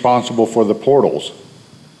you responsible for the portals?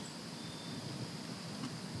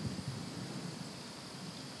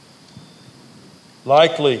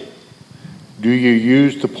 Likely. Do you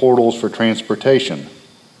use the portals for transportation?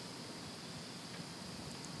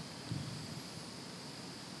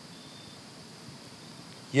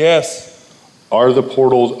 Yes. Are the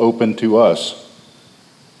portals open to us?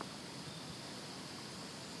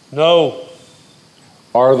 No.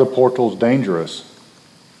 Are the portals dangerous?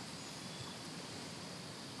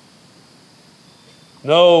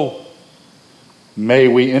 No. May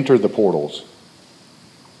we enter the portals?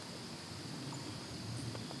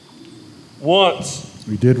 Once.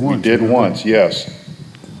 We did once. We did once, yes.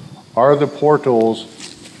 Are the portals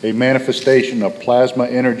a manifestation of plasma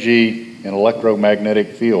energy and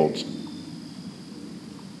electromagnetic fields?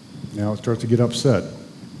 Now it starts to get upset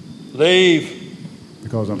Leave.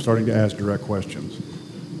 because I'm starting to ask direct questions.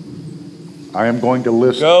 I am going to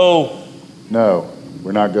list... Go. No,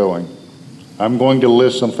 we're not going. I'm going to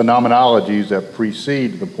list some phenomenologies that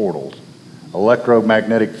precede the portals.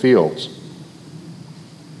 electromagnetic fields,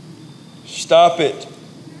 Stop it.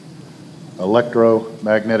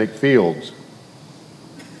 electromagnetic fields,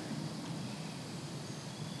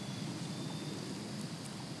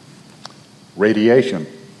 radiation,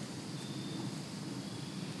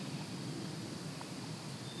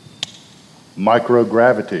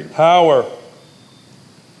 microgravity, Power.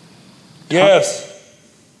 Yes.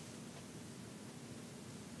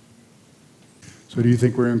 So do you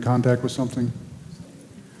think we're in contact with something?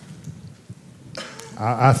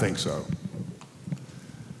 I think so.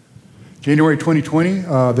 January 2020,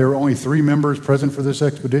 there were only 3 members present for this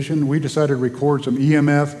expedition. We decided to record some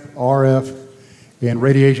EMF, RF, and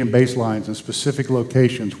radiation baselines in specific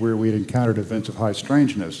locations where we had encountered events of high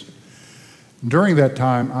strangeness. During that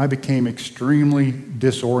time, I became extremely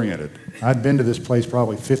disoriented. I'd been to this place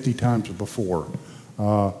probably 50 times before.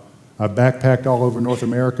 I backpacked all over North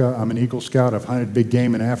America. I'm an Eagle Scout. I've hunted big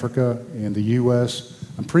game in Africa and the U.S.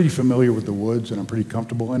 I'm pretty familiar with the woods and I'm pretty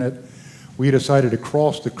comfortable in it. We decided to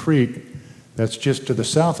cross the creek that's just to the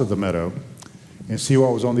south of the meadow and see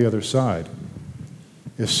what was on the other side.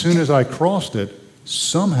 As soon as I crossed it,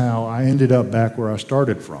 somehow I ended up back where I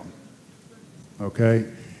started from,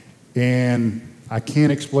 okay? And I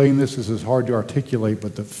can't explain this, this is hard to articulate,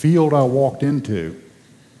 but the field I walked into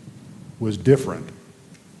was different.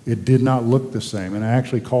 It did not look the same, and I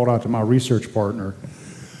actually called out to my research partner,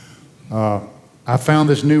 I found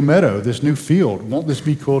this new meadow, this new field, won't this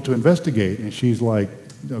be cool to investigate? And she's like,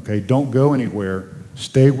 okay, don't go anywhere,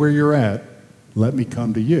 stay where you're at, let me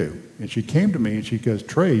come to you. And she came to me and she goes,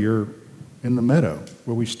 Trey, you're in the meadow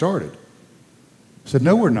where we started. I said,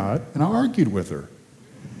 no, we're not, and I argued with her.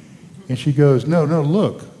 And she goes, no,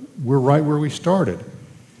 look, we're right where we started.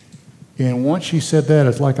 And once she said that,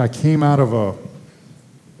 it's like I came out of a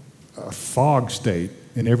fog state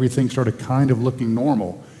and everything started kind of looking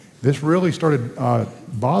normal. This really started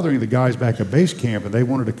bothering the guys back at base camp, and they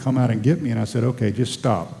wanted to come out and get me, and I said, okay, just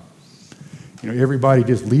stop. You know, everybody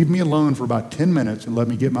just leave me alone for about 10 minutes and let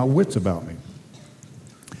me get my wits about me.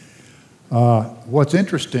 What's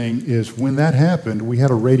interesting is when that happened, we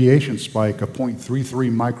had a radiation spike of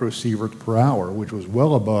 0.33 microsieverts per hour, which was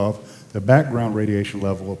well above the background radiation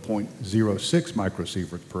level of 0.06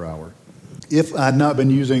 microsieverts per hour. If I'd not been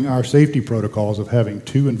using our safety protocols of having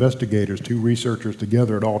 2 investigators, 2 researchers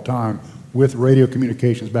together at all time with radio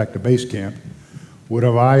communications back to base camp, would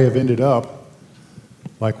I have ended up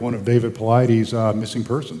like one of David Paulides' missing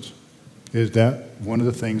persons? Is that one of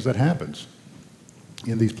the things that happens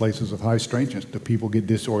in these places of high strangeness? The people get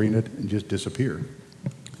disoriented and just disappear.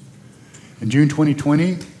 In June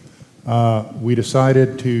 2020, we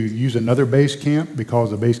decided to use another base camp because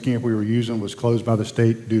the base camp we were using was closed by the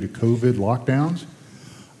state due to COVID lockdowns.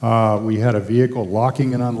 We had a vehicle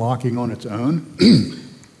locking and unlocking on its own.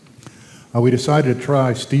 We decided to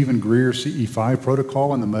try Stephen Greer's CE5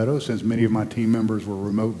 protocol in the meadow since many of my team members were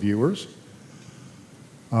remote viewers.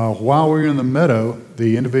 While we were in the meadow,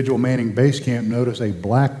 the individual manning base camp noticed a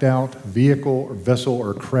blacked out vehicle or vessel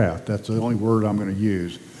or craft. That's the only word I'm going to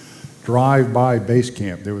use. Drive by base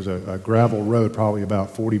camp. There was a gravel road probably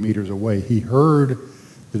about 40 meters away. He heard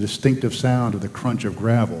the distinctive sound of the crunch of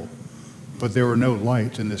gravel, but there were no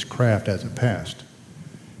lights in this craft as it passed.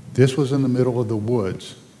 This was in the middle of the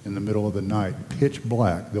woods, in the middle of the night, pitch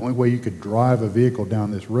black. The only way you could drive a vehicle down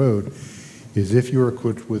this road is if you were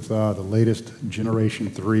equipped with the latest Generation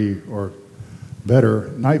 3 or better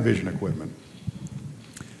night vision equipment.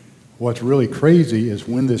 What's really crazy is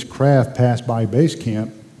when this craft passed by base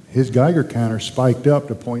camp, his Geiger counter spiked up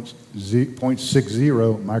to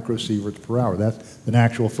 0.60 microsieverts per hour. That's an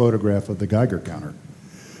actual photograph of the Geiger counter.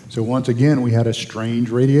 So once again, we had a strange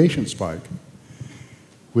radiation spike,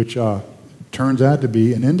 which turns out to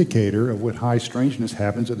be an indicator of what high strangeness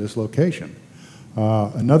happens at this location.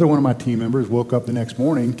 Another one of my team members woke up the next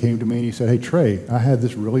morning, came to me and he said, hey Trey, I had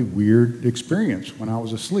this really weird experience when I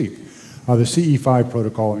was asleep. The CE5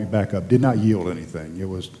 protocol, let me back up, did not yield anything. It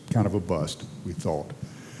was kind of a bust, we thought.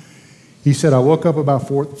 He said, I woke up about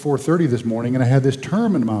 4:30 this morning and I had this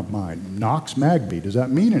term in my mind, Knox-Magby. Does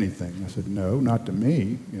that mean anything? I said, no, not to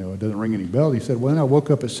me. You know, it doesn't ring any bells. He said, well, then I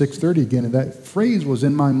woke up at 6:30 again and that phrase was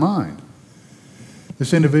in my mind.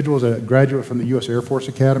 This individual is a graduate from the U.S. Air Force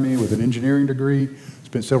Academy with an engineering degree,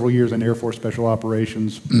 spent several years in Air Force Special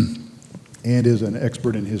Operations, and is an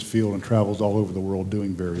expert in his field and travels all over the world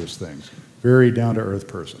doing various things. Very down-to-earth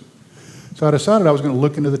person. So I decided I was going to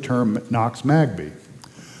look into the term Knox-Magby.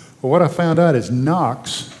 Well, what I found out is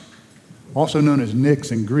Nox, also known as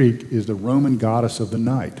Nyx in Greek, is the Roman goddess of the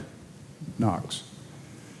night, Nox.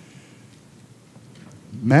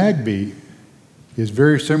 Magby is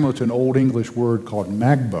very similar to an Old English word called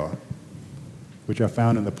magba, which I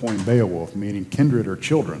found in the poem Beowulf, meaning kindred or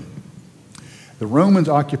children. The Romans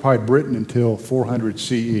occupied Britain until 400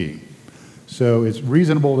 CE. So it's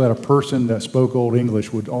reasonable that a person that spoke Old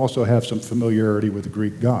English would also have some familiarity with the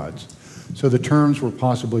Greek gods. So the terms were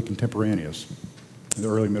possibly contemporaneous in the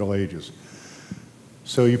early Middle Ages.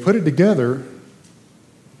 So you put it together,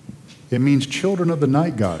 it means children of the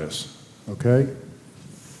night goddess, okay?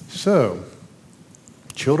 So,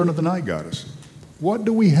 children of the night goddess. What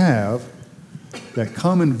do we have that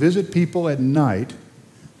come and visit people at night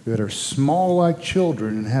that are small like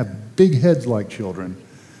children and have big heads like children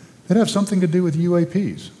that have something to do with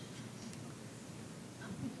UAPs?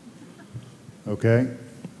 Okay?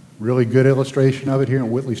 Really good illustration of it here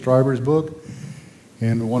in Whitley Strieber's book,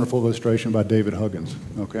 and a wonderful illustration by David Huggins,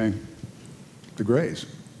 okay? The Greys.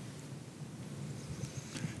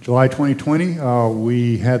 July 2020,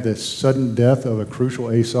 we had the sudden death of a crucial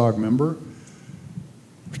ASOG member.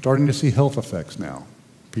 We're starting to see health effects now,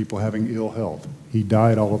 people having ill health. He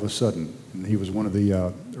died all of a sudden, and he was one of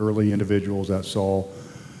the early individuals that saw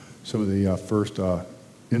some of the first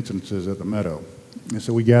instances at the Meadow. And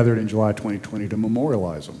so we gathered in July 2020 to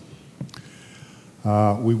memorialize him.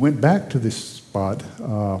 We went back to this spot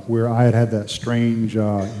where I had had that strange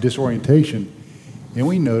disorientation, and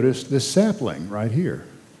we noticed this sapling right here.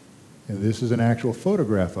 And this is an actual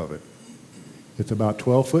photograph of it. It's about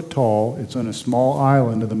 12 foot tall. It's on a small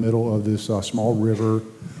island in the middle of this small river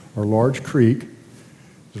or large creek.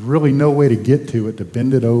 There's really no way to get to it, to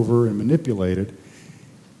bend it over and manipulate it.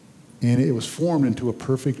 And it was formed into a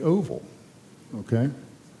perfect oval, okay?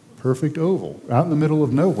 Perfect oval, out in the middle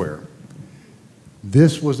of nowhere.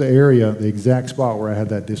 This was the area, the exact spot where I had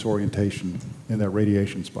that disorientation and that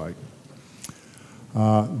radiation spike.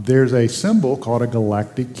 There's a symbol called a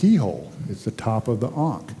galactic keyhole. It's the top of the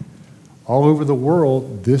Ankh. All over the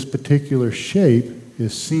world, this particular shape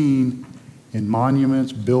is seen in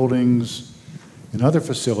monuments, buildings, and other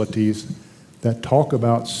facilities that talk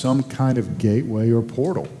about some kind of gateway or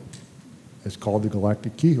portal. It's called the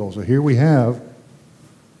galactic keyhole. So here we have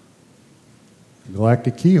the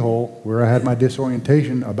galactic keyhole where I had my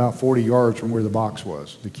disorientation about 40 yards from where the box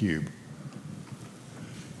was, the cube.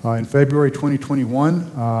 In February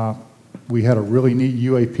 2021, we had a really neat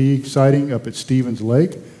UAP sighting up at Stevens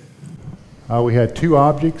Lake. We had two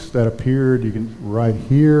objects that appeared, right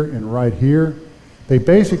here and right here. They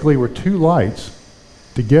basically were two lights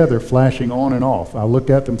together flashing on and off. I looked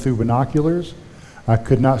at them through binoculars. I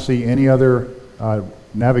could not see any other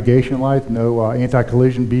navigation lights, no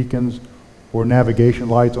anti-collision beacons or navigation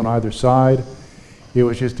lights on either side. It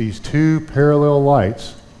was just these two parallel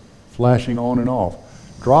lights flashing on and off,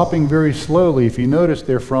 dropping very slowly. If you notice,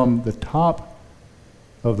 they're from the top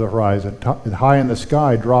of the horizon, high in the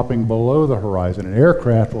sky, dropping below the horizon. An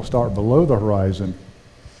aircraft will start below the horizon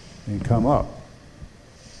and come up.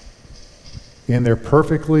 And they're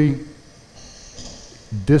perfectly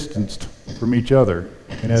distanced from each other.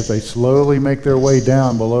 And as they slowly make their way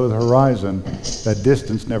down below the horizon, that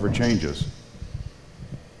distance never changes.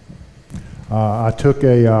 I took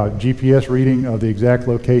a GPS reading of the exact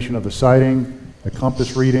location of the sighting, a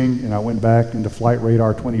compass reading, and I went back into Flight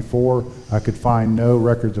Radar 24. I could find no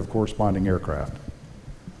records of corresponding aircraft.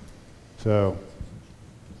 So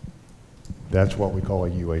that's what we call a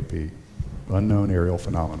UAP, unknown aerial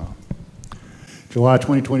phenomena. July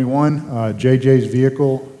 2021, JJ's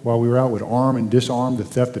vehicle, while we were out, would arm and disarm the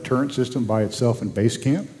theft deterrent system by itself in base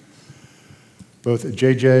camp. Both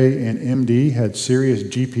JJ and MD had serious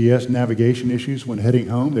GPS navigation issues when heading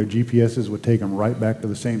home. Their GPSs would take them right back to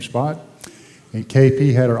the same spot. And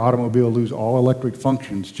KP had her automobile lose all electric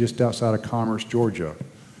functions just outside of Commerce, Georgia.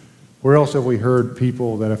 Where else have we heard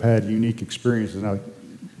people that have had unique experiences? Now,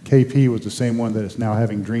 KP was the same one that is now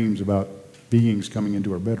having dreams about beings coming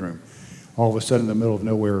into her bedroom. All of a sudden, in the middle of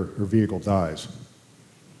nowhere, her vehicle dies.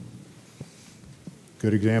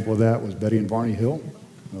 Good example of that was Betty and Barney Hill,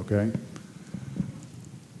 okay?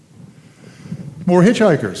 More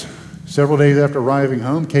hitchhikers. Several days after arriving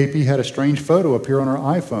home, KP had a strange photo appear on her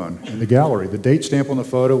iPhone in the gallery. The date stamp on the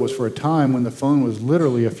photo was for a time when the phone was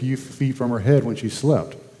literally a few feet from her head when she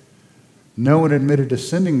slept. No one admitted to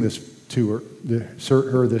sending this to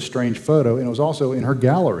her, this strange photo, and it was also in her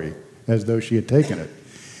gallery as though she had taken it.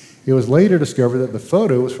 It was later discovered that the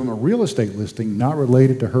photo was from a real estate listing not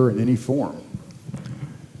related to her in any form.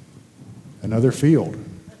 Another field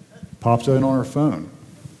pops in on her phone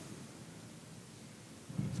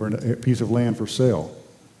for a piece of land for sale.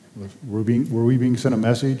 Were we being sent a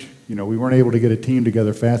message? You know, we weren't able to get a team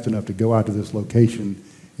together fast enough to go out to this location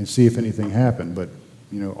and see if anything happened, but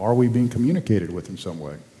you know, are we being communicated with in some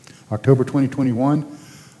way? October 2021,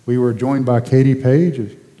 we were joined by Katie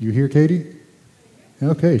Page. You here, Katie?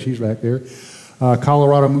 Okay, she's back there.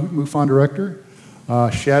 Colorado MUFON director.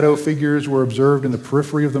 Shadow figures were observed in the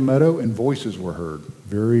periphery of the meadow and voices were heard.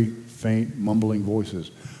 Very faint, mumbling voices.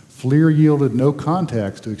 FLIR yielded no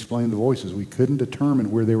context to explain the voices. We couldn't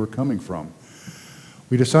determine where they were coming from.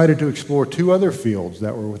 We decided to explore 2 other fields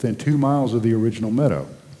that were within 2 miles of the original meadow.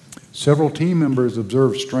 Several team members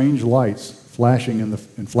observed strange lights flashing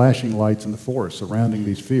flashing lights in the forest surrounding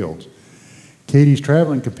these fields. Katie's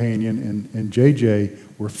traveling companion and JJ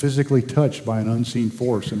were physically touched by an unseen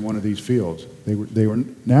force in one of these fields.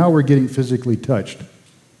 Now we're getting physically touched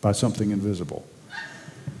by something invisible.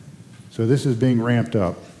 So this is being ramped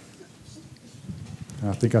up.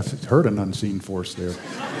 I think I heard an unseen force there.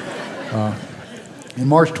 In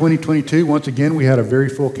March 2022, once again, we had a very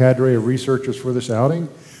full cadre of researchers for this outing.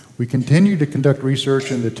 We continued to conduct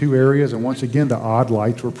research in the 2 areas, and once again, the odd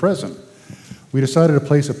lights were present. We decided to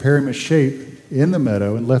place a pyramid shape in the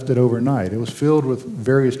meadow and left it overnight. It was filled with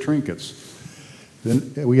various trinkets.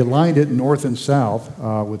 Then we aligned it north and south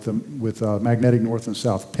with magnetic north and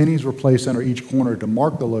south. Pennies were placed under each corner to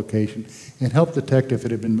mark the location and help detect if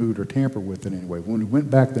it had been moved or tampered with in any way. When we went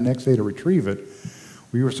back the next day to retrieve it,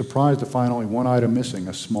 we were surprised to find only 1 item missing.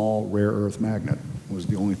 A small rare earth magnet was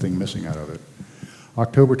the only thing missing out of it.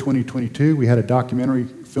 October 2022, we had a documentary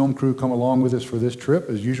film crew come along with us for this trip.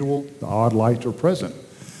 As usual, the odd lights were present.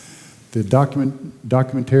 The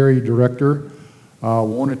documentary director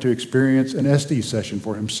wanted to experience an SD session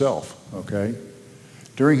for himself, okay?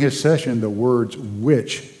 During his session, the words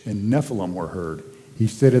witch and Nephilim were heard. He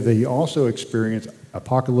stated that he also experienced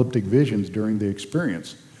apocalyptic visions during the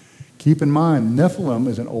experience. Keep in mind, Nephilim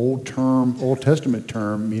is an Old Testament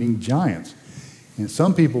term meaning giants. And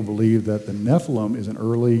some people believe that the Nephilim is an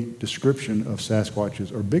early description of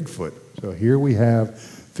Sasquatches or Bigfoot. So here we have,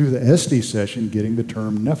 through the SD session, getting the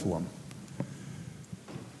term Nephilim.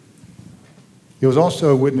 It was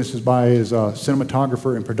also witnessed by his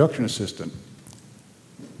cinematographer and production assistant.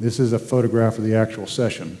 This is a photograph of the actual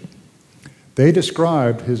session. They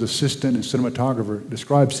described, his assistant and cinematographer,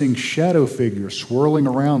 described seeing shadow figures swirling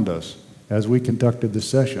around us as we conducted the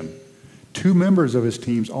session. 2 members of his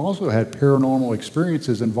teams also had paranormal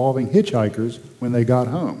experiences involving hitchhikers when they got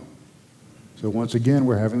home. So once again,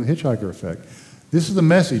 we're having the hitchhiker effect. This is the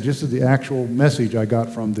message. This is the actual message I got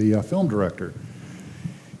from the film director.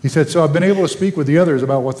 He said, so I've been able to speak with the others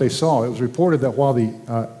about what they saw. It was reported that while the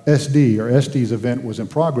SD's event was in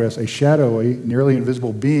progress, a shadowy, nearly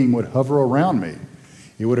invisible being would hover around me.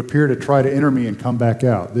 It would appear to try to enter me and come back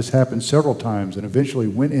out. This happened several times and eventually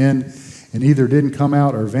went in and either didn't come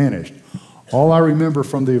out or vanished. All I remember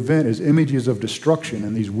from the event is images of destruction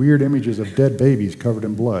and these weird images of dead babies covered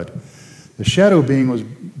in blood. The shadow being was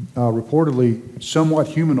reportedly somewhat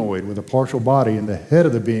humanoid with a partial body, and the head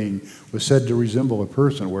of the being was said to resemble a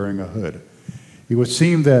person wearing a hood. It would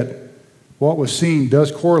seem that what was seen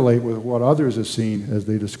does correlate with what others have seen as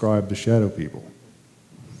they describe the shadow people.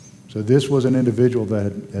 So this was an individual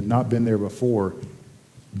that had not been there before,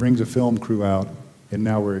 brings a film crew out, and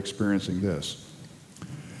now we're experiencing this.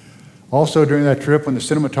 Also during that trip, when the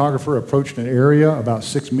cinematographer approached an area about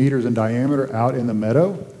 6 meters in diameter out in the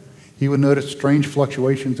meadow, he would notice strange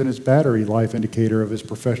fluctuations in his battery life indicator of his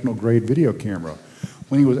professional grade video camera.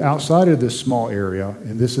 When he was outside of this small area,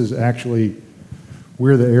 and this is actually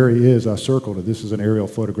where the area is, I circled it. This is an aerial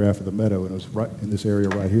photograph of the meadow, and it was right in this area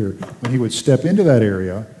right here. When he would step into that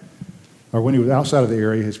area, or when he was outside of the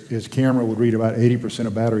area, his camera would read about 80%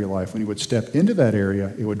 of battery life. When he would step into that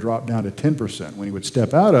area, it would drop down to 10%. When he would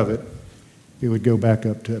step out of it, it would go back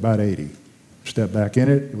up to about 80. Step back in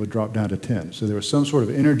it, it would drop down to 10. So there was some sort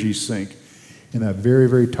of energy sink in that very,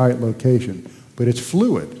 very tight location. But it's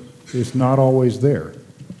fluid. It's not always there.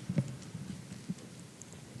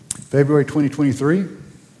 February 2023,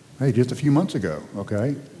 hey, just a few months ago,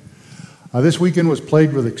 okay? This weekend was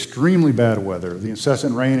plagued with extremely bad weather. The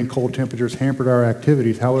incessant rain and cold temperatures hampered our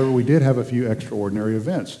activities. However, we did have a few extraordinary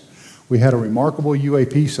events. We had a remarkable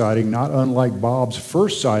UAP sighting, not unlike Bob's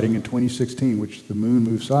first sighting in 2016, which the moon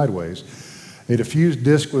moved sideways. A diffused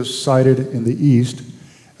disk was sighted in the east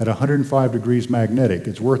at 105 degrees magnetic.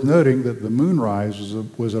 It's worth noting that the moonrise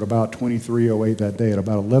was at about 23:08 that day. At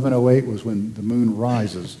about 11:08 was when the moon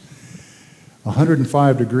rises.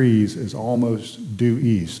 105 degrees is almost due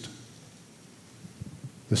east.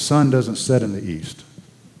 The sun doesn't set in the east,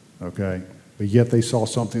 okay? But yet they saw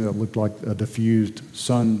something that looked like a diffused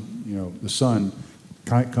sun, the sun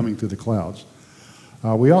coming through the clouds.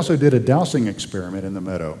 We also did a dowsing experiment in the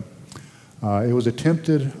meadow. It was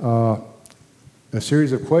attempted, a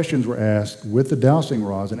series of questions were asked with the dowsing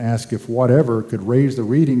rods and asked if whatever could raise the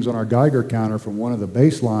readings on our Geiger counter from one of the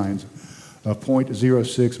baselines of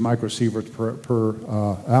 0.06 microsieverts per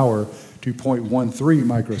hour to 0.13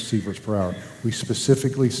 microsieverts per hour. We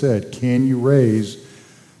specifically said, can you raise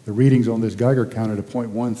the readings on this Geiger counter to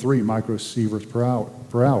 0.13 microsieverts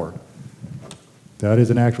per hour? That is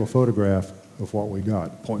an actual photograph of what we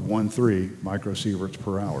got, 0.13 microsieverts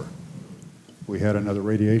per hour. We had another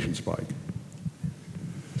radiation spike.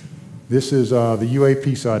 This is the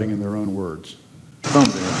UAP sighting in their own words.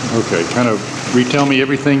 Okay, kind of retell me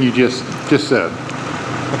everything you just said.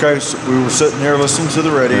 Okay, so we were sitting here listening to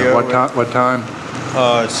the radio. What time?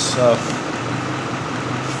 It's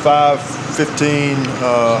 5:15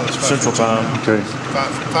 Central Time. Okay.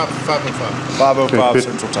 5:05 Okay,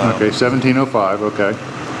 Central Time. Okay, 17:05, okay.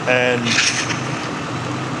 And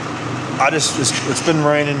it's been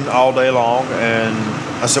raining all day long, and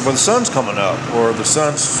I said, well, the sun's coming up, or the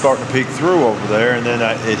sun's starting to peek through over there, and then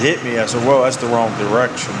it hit me. I said, well, that's the wrong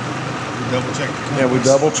direction. We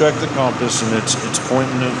double-checked the compass, and it's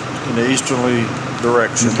pointing in the easterly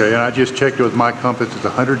direction. Okay, and I just checked it with my compass. It's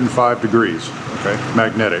 105 degrees. Okay.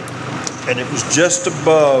 Magnetic. And it was just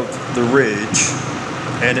above the ridge,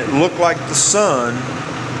 and it looked like the sun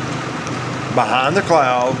behind the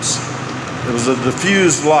clouds. It was a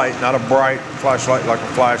diffused light, not a bright flashlight like a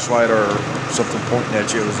flashlight or something pointing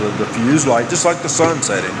at you. It was a diffused light, just like the sun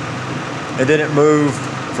setting. And then it moved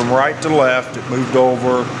from right to left. It moved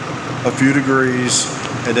over a few degrees,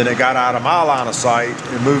 and then it got out of my line of sight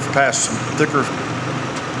and moved past some thicker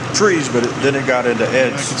trees, but then it got into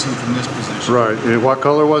edge. I can see from this position. Right. And what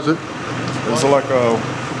color was it? It was like a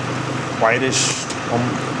whitish,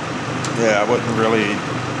 yeah, I wasn't really,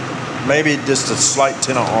 maybe just a slight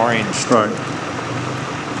tint of orange. Right.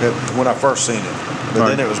 When I first seen it, but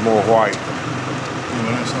then it was more white. And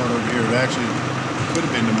when I saw it over here, it actually could have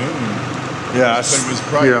been the moon. Yeah, but it was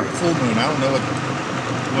probably full moon. I don't know what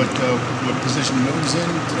position the moon's in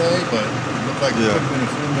today, but it looked like it could have been a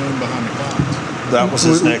full moon behind the clouds. That was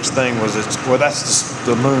his next thing. That's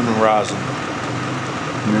the moon rising.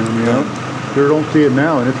 Yeah. Sure don't see it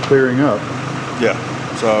now, and it's clearing up. Yeah.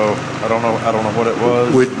 So I don't know what it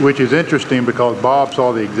was. Which is interesting because Bob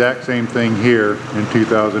saw the exact same thing here in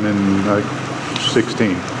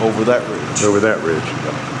 2016. Over that ridge. Over that ridge.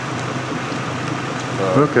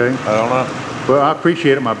 Yeah. Okay. I don't know. Well, I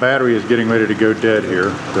appreciate it. My battery is getting ready to go dead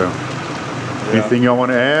here. So, anything y'all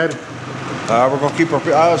want to add? We're going to keep our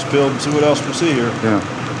eyes peeled and see what else we see here. Yeah.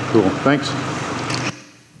 Cool. Thanks.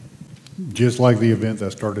 Just like the event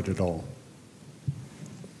that started it all.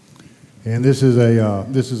 And this is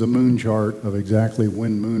a moon chart of exactly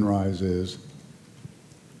when moonrise is,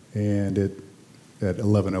 and at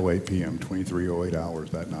 11:08 p.m., 23:08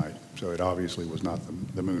 hours that night. So it obviously was not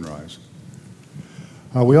the moonrise.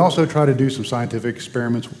 We also try to do some scientific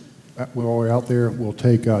experiments while we're out there. We'll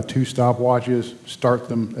take 2 stopwatches, start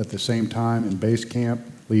them at the same time in base camp,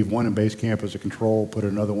 leave one in base camp as a control, put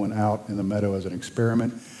another one out in the meadow as an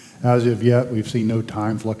experiment. As of yet, we've seen no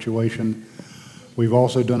time fluctuation. We've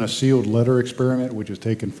also done a sealed letter experiment, which is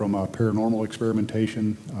taken from paranormal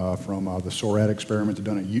experimentation, from the SORAD experiments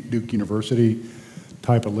done at Duke University,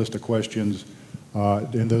 type of list of questions.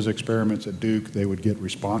 In those experiments at Duke, they would get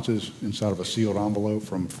responses inside of a sealed envelope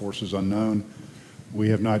from forces unknown. We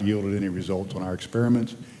have not yielded any results on our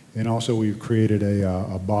experiments. And also we've created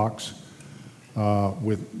a box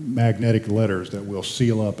with magnetic letters that we'll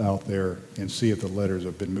seal up out there and see if the letters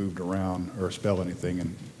have been moved around or spell anything.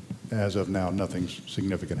 And as of now, nothing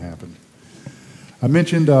significant happened. I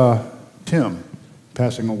mentioned Tim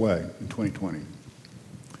passing away in 2020.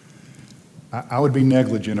 I would be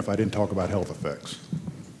negligent if I didn't talk about health effects.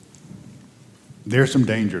 There's some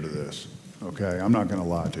danger to this, okay? I'm not going to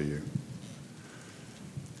lie to you.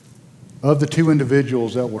 Of the 2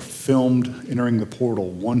 individuals that were filmed entering the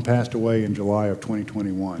portal, one passed away in July of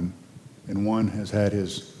 2021, and one has had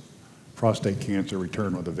his prostate cancer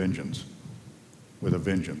return with a vengeance.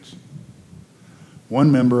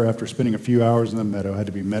 One member, after spending a few hours in the meadow, had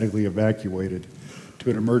to be medically evacuated to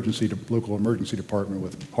an local emergency department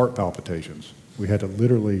with heart palpitations. We had to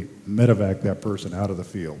literally medevac that person out of the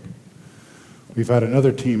field. We've had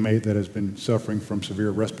another teammate that has been suffering from severe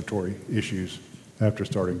respiratory issues after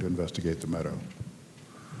starting to investigate the meadow.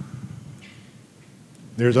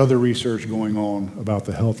 There's other research going on about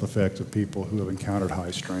the health effects of people who have encountered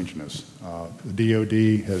high strangeness. The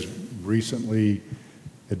DOD has recently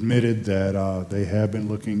admitted that they have been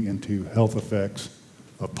looking into health effects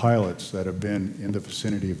of pilots that have been in the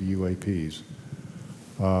vicinity of UAPs.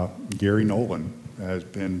 Gary Nolan has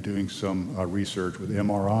been doing some research with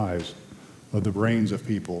MRIs of the brains of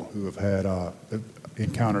people who have had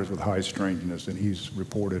encounters with high strangeness, and he's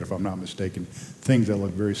reported, if I'm not mistaken, things that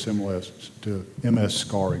look very similar to MS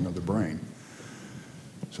scarring of the brain.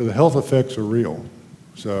 So the health effects are real.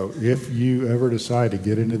 So if you ever decide to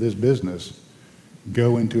get into this business,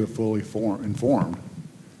 go into it fully informed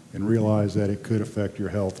and realize that it could affect your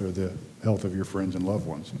health or the health of your friends and loved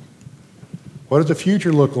ones. What does the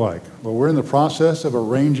future look like? Well, we're in the process of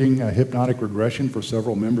arranging a hypnotic regression for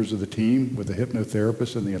several members of the team with a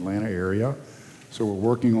hypnotherapist in the Atlanta area. So we're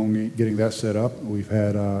working on getting that set up. We've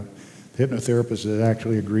had the hypnotherapist has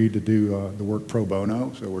actually agreed to do the work pro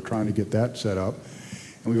bono, so we're trying to get that set up.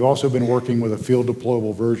 And we've also been working with a field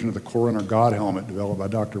deployable version of the Coroner God helmet developed by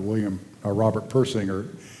Dr. Robert Persinger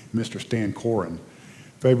and Mr. Stan Corin.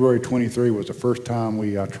 February 23 was the first time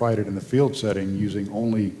we tried it in the field setting using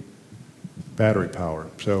only battery power.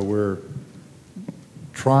 So we're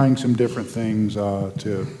trying some different things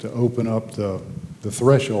to open up the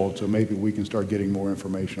threshold so maybe we can start getting more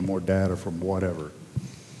information, more data from whatever.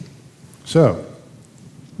 So,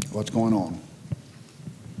 what's going on?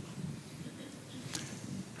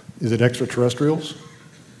 Is it extraterrestrials?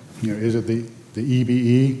 You know, is it the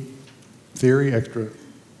EBE theory,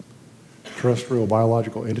 extraterrestrial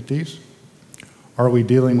biological entities? Are we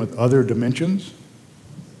dealing with other dimensions?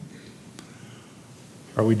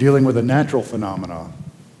 Are we dealing with a natural phenomena?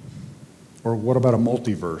 Or what about a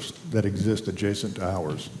multiverse that exists adjacent to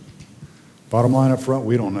ours? Bottom line up front,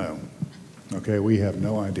 we don't know. Okay, we have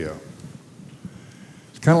no idea.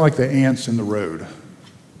 It's kind of like the ants in the road.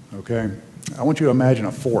 Okay, I want you to imagine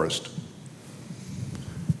a forest.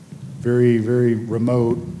 Very, very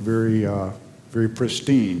remote, very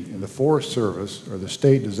pristine. And the Forest Service, or the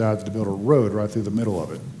state, decides to build a road right through the middle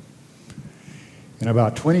of it. And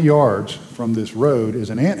about 20 yards from this road is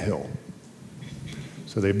an anthill.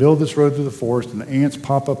 So they build this road through the forest, and the ants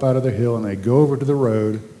pop up out of the hill, and they go over to the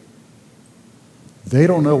road. They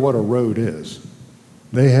don't know what a road is.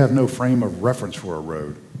 They have no frame of reference for a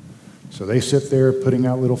road. So they sit there putting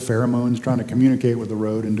out little pheromones, trying to communicate with the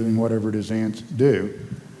road and doing whatever it is ants do.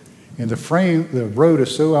 And the road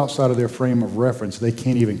is so outside of their frame of reference, they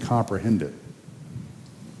can't even comprehend it.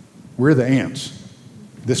 We're the ants.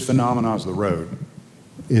 This phenomenon is the road.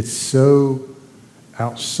 It's so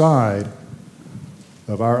outside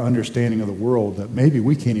of our understanding of the world that maybe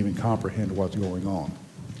we can't even comprehend what's going on.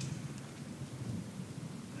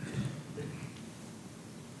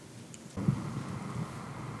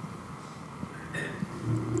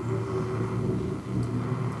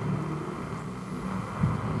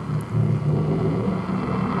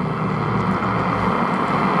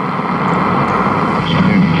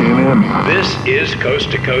 This is Coast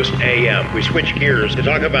to Coast AM. We switch gears to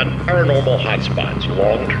talk about paranormal hotspots,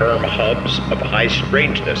 long-term hubs of high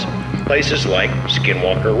strangeness, places like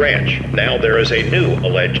Skinwalker Ranch. Now there is a new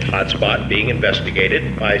alleged hotspot being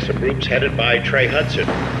investigated by some groups headed by Trey Hudson.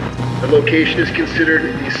 The location is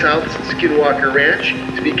considered the South Skinwalker Ranch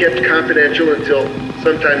to be kept confidential until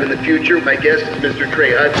sometime in the future. My guest is Mr.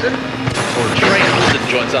 Trey Hudson. Trey Hudson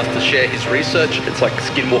joins us to share his research. It's like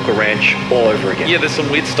Skinwalker Ranch all over again. Yeah, there's some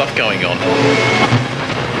weird stuff going on.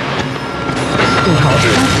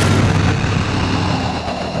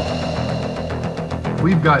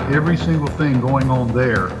 We've got every single thing going on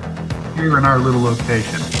there here in our little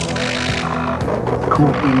location. The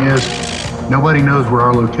cool thing is, nobody knows where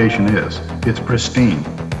our location is. It's pristine.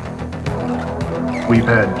 We've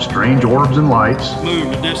had strange orbs and lights.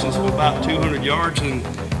 Moved a distance of about 200 yards in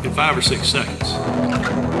 5 or 6 seconds.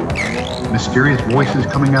 Mysterious voices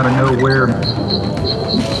coming out of nowhere.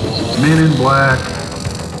 Men in black.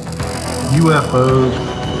 UFOs.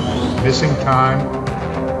 Missing time.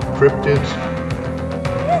 Cryptids.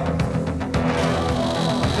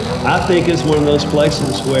 I think it's one of those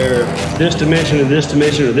places where this dimension and this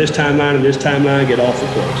dimension or this timeline and this timeline get awful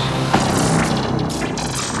close.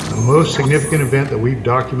 The most significant event that we've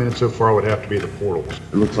documented so far would have to be the portals.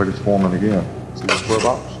 It looks like it's forming again. See the square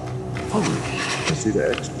box? Oh, you see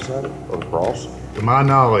the X beside it, or the cross? To my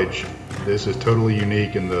knowledge, this is totally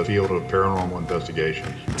unique in the field of paranormal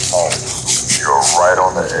investigations. Oh, you're right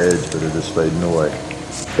on the edge, but it is fading away.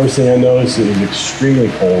 First thing I noticed, it was extremely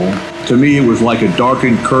cold. To me, it was like a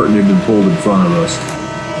darkened curtain had been pulled in front of us.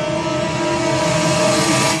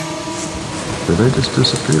 Did they just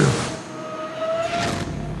disappear?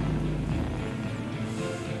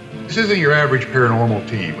 This isn't your average paranormal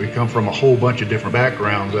team. We come from a whole bunch of different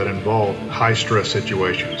backgrounds that involve high-stress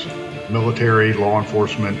situations. Military, law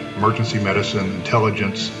enforcement, emergency medicine,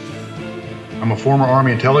 intelligence. I'm a former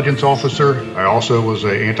Army intelligence officer. I also was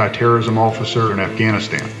an anti-terrorism officer in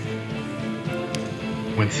Afghanistan.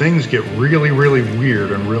 When things get really, really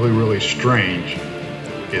weird and really, really strange,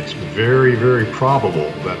 it's very, very probable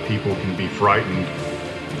that people can be frightened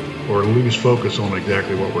or lose focus on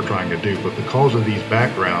exactly what we're trying to do. But because of these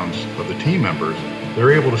backgrounds of the team members,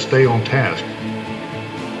 they're able to stay on task.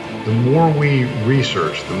 The more we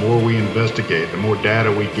research, the more we investigate, the more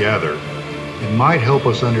data we gather, it might help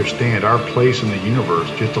us understand our place in the universe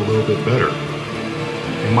just a little bit better.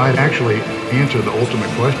 It might actually answer the ultimate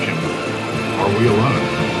question, are we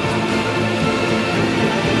alone?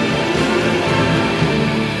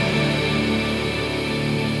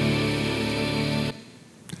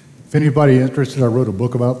 If anybody interested, I wrote a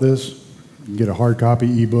book about this. You can get a hard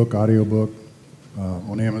copy, ebook, audiobook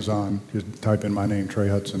on Amazon. Just type in my name, Trey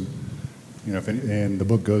Hudson. You know, and the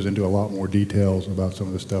book goes into a lot more details about some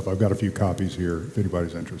of the stuff. I've got a few copies here if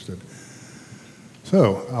anybody's interested.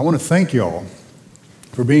 So I want to thank y'all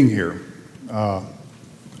for being here. I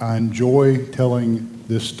enjoy telling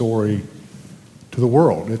this story to the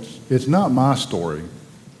world. It's not my story.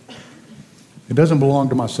 It doesn't belong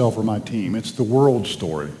to myself or my team. It's the world's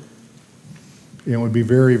story. It would be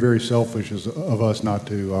very, very selfish of us not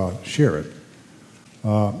to share it.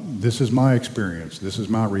 This is my experience. This is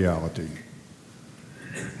my reality.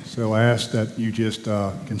 So I ask that you just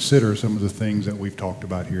consider some of the things that we've talked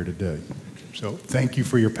about here today. So thank you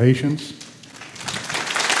for your patience.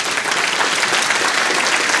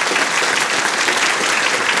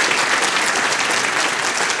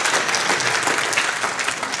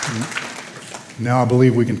 Now I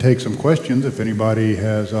believe we can take some questions if anybody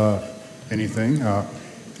has anything. And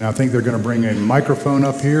I think they're going to bring a microphone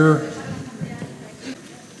up here.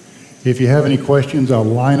 If you have any questions, I'll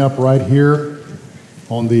line up right here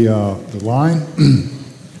on the line.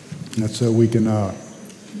 That's so we can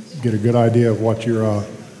get a good idea of what you're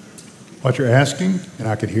asking, and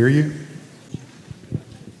I can hear you.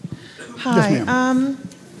 Hi. Yes,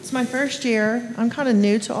 It's my first year. I'm kind of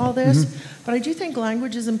new to all this, but I do think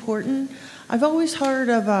language is important. I've always heard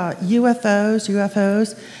of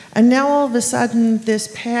UFOs, and now all of a sudden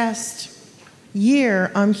this past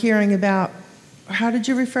year I'm hearing about, how did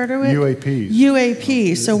you refer to it? UAPs.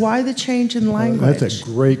 UAPs. So why the change in language? That's a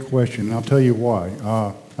great question, and I'll tell you why.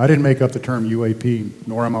 I didn't make up the term UAP,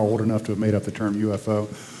 nor am I old enough to have made up the term UFO.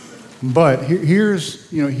 But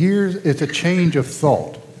here's it's a change of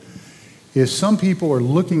thought. Is some people are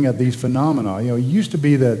looking at these phenomena. It used to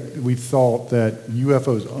be that we thought that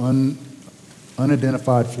UFOs,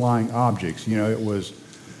 unidentified flying objects. It was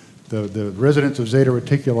the residents of Zeta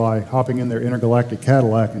Reticuli hopping in their intergalactic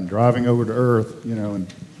Cadillac and driving over to Earth, and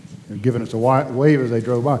giving us a wave as they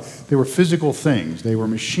drove by. They were physical things. They were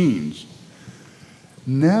machines.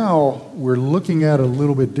 Now we're looking at it a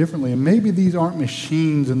little bit differently, and maybe these aren't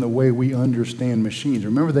machines in the way we understand machines.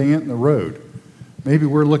 Remember the ant in the road. Maybe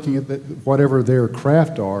we're looking at whatever their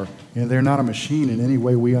craft are, and they're not a machine in any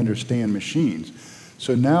way we understand machines.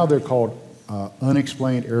 So now they're called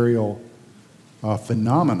unexplained aerial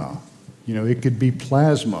phenomena. It could be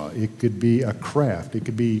plasma, it could be a craft, it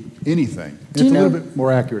could be anything. It's a little bit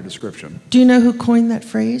more accurate description. Do you know who coined that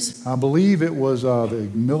phrase? I believe it was the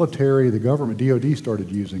military, the government, DOD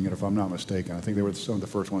started using it, if I'm not mistaken. I think they were some of the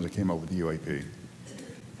first ones that came up with the UAP.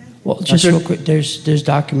 Well, just real quick, there's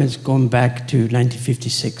documents going back to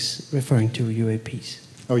 1956 referring to UAPs.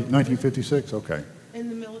 Oh, 1956? Okay. In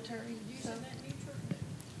the military?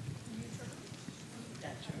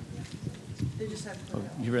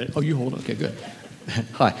 You ready? Oh, you hold on. Okay, good.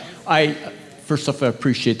 Hi. First off, I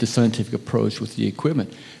appreciate the scientific approach with the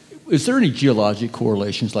equipment. Is there any geologic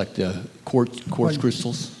correlations like the quartz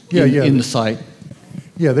crystals in the site?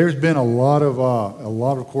 Yeah, there's been a lot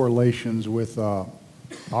of correlations with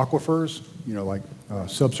aquifers, like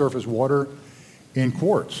subsurface water, and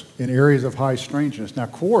quartz in areas of high strangeness. Now,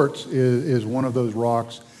 quartz is one of those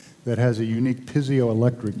rocks that has a unique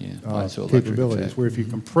piezoelectric capabilities, where if you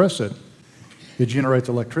compress it, it generates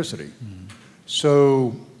electricity.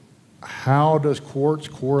 So how does quartz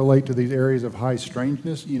correlate to these areas of high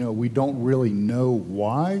strangeness? We don't really know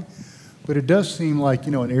why, but it does seem like,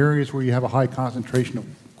 in areas where you have a high concentration of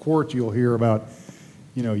quartz, you'll hear about,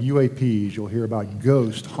 UAPs, you'll hear about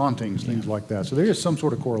ghost hauntings, things like that. So there is some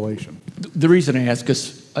sort of correlation. The reason I ask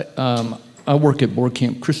is I work at Board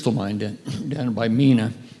Camp Crystal Mine down by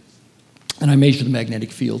Mina, and I measure the magnetic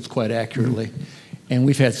fields quite accurately. And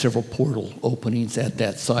we've had several portal openings at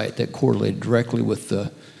that site that correlate directly with the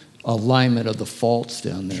alignment of the faults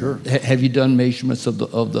down there. Sure. Have you done measurements of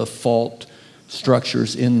the fault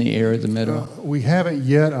structures in the area of the Meadow? We haven't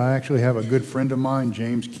yet. I actually have a good friend of mine,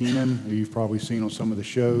 James Keenan, who you've probably seen on some of the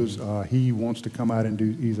shows. He wants to come out and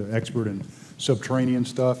do, he's an expert in subterranean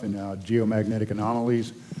stuff and geomagnetic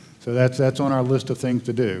anomalies. So that's on our list of things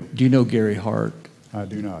to do. Do you know Gary Hart? I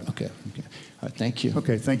do not. Okay. All right, thank you.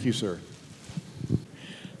 Okay, thank you, sir.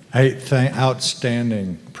 Hey,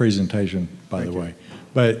 outstanding presentation, by the way.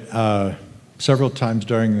 But several times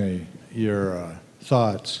during your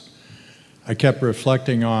thoughts, I kept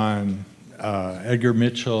reflecting on Edgar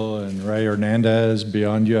Mitchell and Ray Hernandez,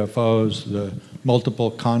 Beyond UFOs, the multiple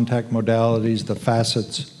contact modalities, the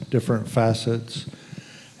facets, different facets.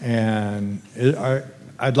 And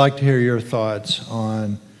I'd like to hear your thoughts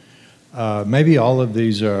on maybe all of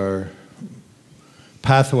these are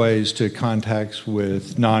pathways to contacts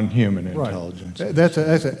with non-human intelligence. Right. That's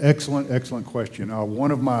an excellent question. One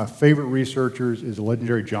of my favorite researchers is the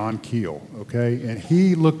legendary John Keel, okay? And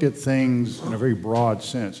he looked at things in a very broad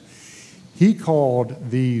sense. He called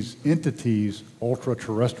these entities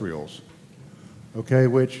ultra-terrestrials, okay,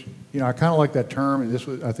 which, you know, I kind of like that term,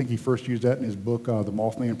 and I think he first used that in his book, The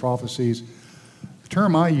Mothman Prophecies. The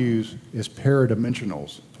term I use is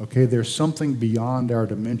paradimensionals, okay? There's something beyond our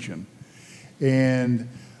dimension. And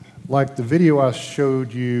like the video I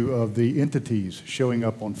showed you of the entities showing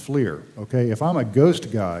up on FLIR, okay? If I'm a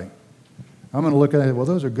ghost guy, I'm going to look at it, well,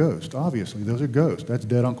 those are ghosts. Obviously, those are ghosts. That's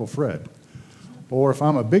dead Uncle Fred. Or if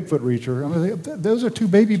I'm a Bigfoot reacher, I'm going to say, those are two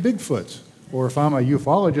baby Bigfoots. Or if I'm a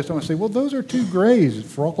ufologist, I'm going to say, well, those are two grays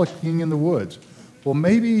frolicking in the woods. Well,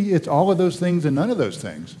 maybe it's all of those things and none of those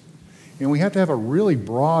things. And we have to have a really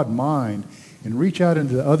broad mind and reach out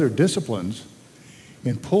into other disciplines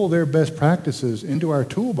and pull their best practices into our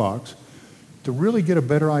toolbox to really get a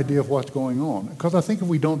better idea of what's going on. Because I think if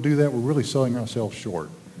we don't do that, we're really selling ourselves short.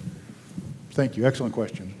 Thank you. Excellent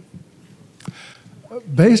question.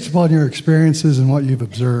 Based upon your experiences and what you've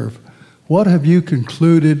observed, what have you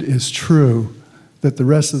concluded is true that the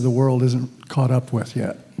rest of the world isn't caught up with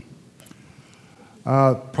yet?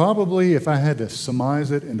 Probably, if I had to surmise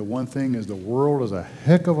it into one thing, is the world is a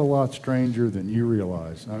heck of a lot stranger than you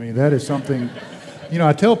realize. I mean, that is something, you know,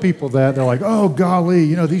 I tell people that, they're like, oh, golly,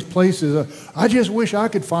 you know, these places, I just wish I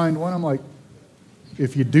could find one. I'm like,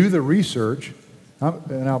 if you do the research,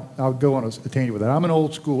 and I'll go on a tangent with that. I'm an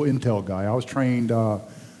old school intel guy. I was trained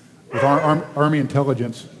with Army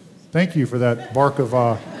intelligence. Thank you for that bark of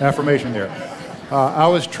affirmation there. I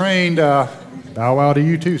was trained, bow wow to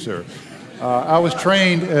you too, sir. I was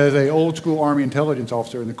trained as an old school Army intelligence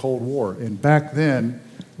officer in the Cold War. And back then,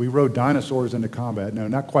 we rode dinosaurs into combat. No,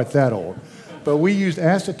 not quite that old. But we used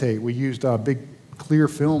acetate. We used big clear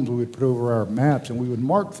films we would put over our maps, and we would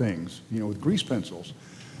mark things, you know, with grease pencils.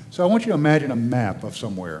 So I want you to imagine a map of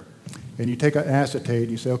somewhere. And you take an acetate,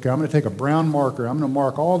 and you say, okay, I'm going to take a brown marker. I'm going to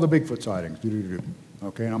mark all the Bigfoot sightings.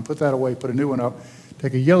 Okay, and I'm going to put that away, put a new one up.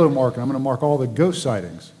 Take a yellow marker. I'm going to mark all the ghost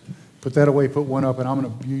sightings. Put that away, put one up, and I'm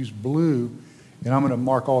going to use blue, and I'm going to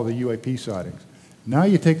mark all the UAP sightings. Now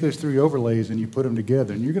you take those three overlays and you put them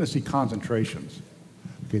together, and you're going to see concentrations.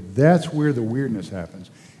 Okay, that's where the weirdness happens.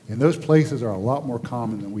 And those places are a lot more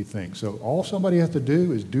common than we think. So all somebody has to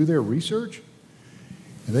do is do their research,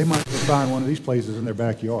 and they might find one of these places in their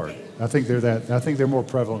backyard. I think they're more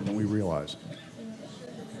prevalent than we realize.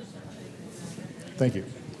 Thank you.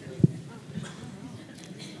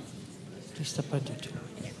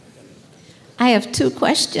 I have two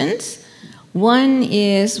questions. One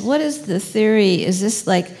is, what is the theory? Is this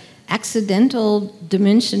like accidental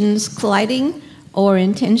dimensions colliding or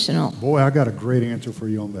intentional? Boy, I got a great answer for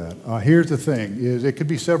you on that. Here's the thing, is it could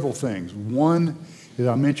be several things. One is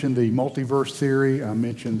I mentioned the multiverse theory. I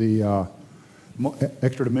mentioned the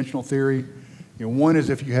extra-dimensional theory. You know, one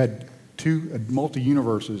is if you had two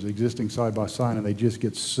multi-universes existing side by side and they just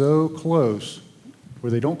get so close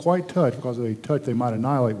where they don't quite touch, because if they touch, they might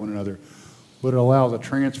annihilate one another. But it allows a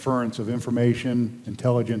transference of information,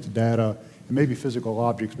 intelligence, data, and maybe physical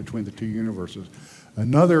objects between the two universes.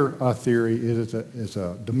 Another theory is it's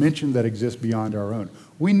a dimension that exists beyond our own.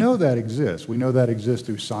 We know that exists. We know that exists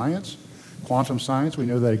through science, quantum science. We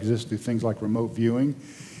know that exists through things like remote viewing.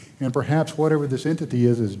 And perhaps whatever this entity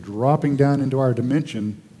is dropping down into our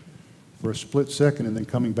dimension for a split second and then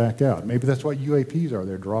coming back out. Maybe that's what UAPs are.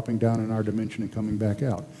 They're dropping down in our dimension and coming back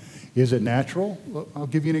out. Is it natural? Well, I'll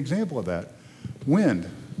give you an example of that. Wind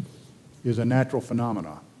is a natural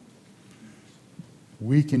phenomenon.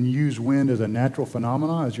 We can use wind as a natural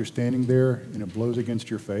phenomenon as you're standing there and it blows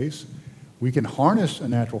against your face. We can harness a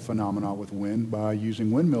natural phenomenon with wind by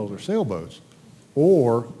using windmills or sailboats.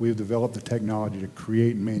 Or we've developed the technology to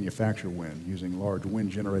create and manufacture wind using large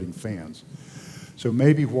wind-generating fans. So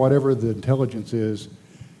maybe whatever the intelligence is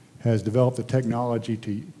has developed the technology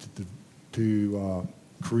to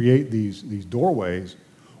create these doorways,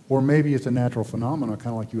 or maybe it's a natural phenomenon, kind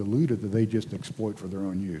of like you alluded, that they just exploit for their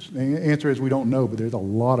own use. The answer is we don't know, but there's a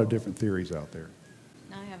lot of different theories out there.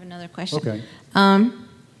 Now I have another question. Okay.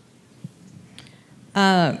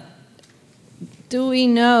 Do we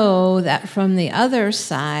know that from the other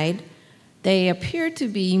side, they appear to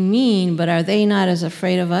be mean, but are they not as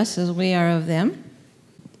afraid of us as we are of them?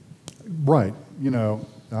 Right. you know,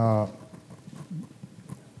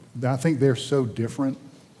 I think they're so different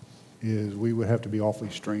is we would have to be awfully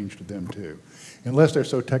strange to them too. Unless they're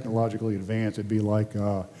so technologically advanced, it'd be like,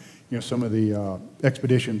 you know, some of the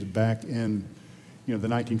expeditions back in, you know, the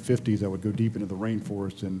 1950s that would go deep into the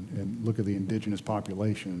rainforest and look at the indigenous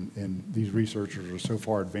population. And these researchers are so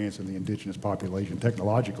far advanced in the indigenous population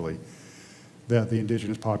technologically that the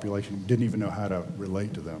indigenous population didn't even know how to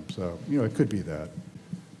relate to them. So, you know, it could be that.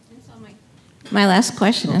 My last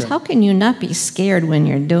question is, how can you not be scared when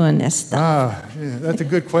you're doing this stuff? Yeah, that's a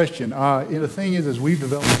good question. You know, the thing is we've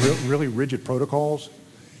developed really rigid protocols.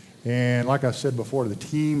 And like I said before, the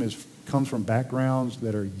team comes from backgrounds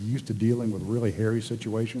that are used to dealing with really hairy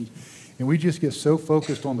situations. And we just get so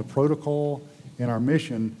focused on the protocol and our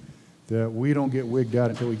mission that we don't get wigged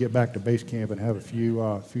out until we get back to base camp and have a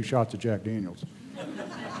few shots of Jack Daniels.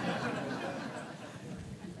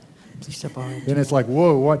 Then it's like,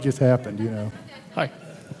 whoa, what just happened, you know? Hi.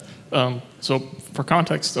 So for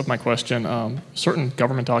context of my question, certain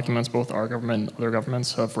government documents, both our government and other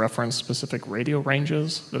governments, have referenced specific radio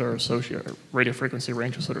ranges that are associated, radio frequency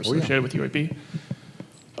ranges that are associated with UAP.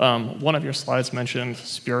 One of your slides mentioned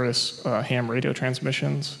spurious ham radio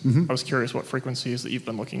transmissions. Mm-hmm. I was curious what frequencies that you've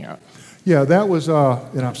been looking at. Yeah, that was,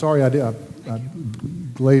 and I'm sorry I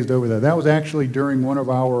glazed over that. That was actually during one of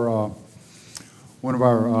our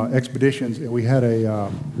expeditions, and we had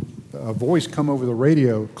a voice come over the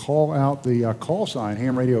radio, call out the call sign,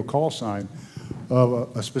 ham radio call sign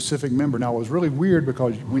of a specific member. Now, it was really weird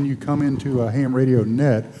because when you come into a ham radio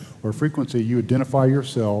net or frequency, you identify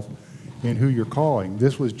yourself and who you're calling.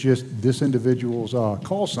 This was just this individual's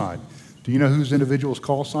call sign. Do you know whose individual's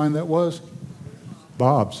call sign that was?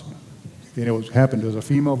 Bob's. And it happened as a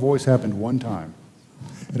female voice, happened one time.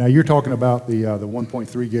 And now you're talking about the 1.3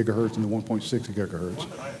 gigahertz and the 1.6 gigahertz. One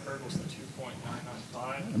that I heard was the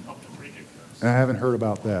 2.995 up to 3 gigahertz. And I haven't heard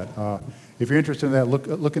about that. If you're interested in that,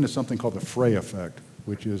 look into something called the Frey effect,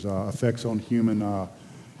 which is effects on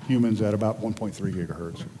humans at about 1.3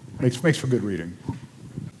 gigahertz. Makes for good reading.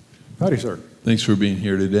 Howdy, sir. Thanks for being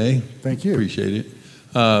here today. Thank you. Appreciate it.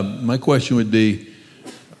 My question would be,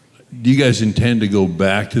 do you guys intend to go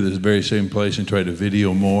back to this very same place and try to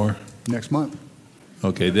video more? Next month.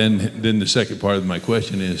 Okay, then the second part of my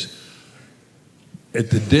question is, at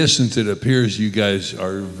the distance it appears you guys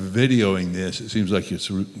are videoing this, it seems like it's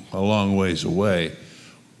a long ways away.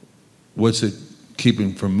 What's it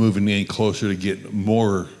keeping from moving any closer to get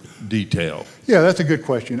more detail? Yeah, that's a good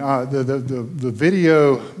question. The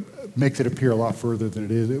video makes it appear a lot further than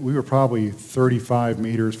it is. We were probably 35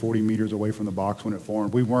 meters, 40 meters away from the box when it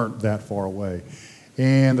formed. We weren't that far away.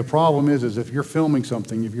 And the problem is if you're filming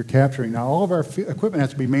something, if you're capturing, now all of our equipment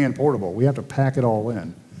has to be man portable. We have to pack it all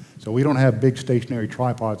in. So we don't have big stationary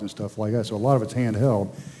tripods and stuff like that. So a lot of it's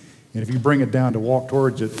handheld. And if you bring it down to walk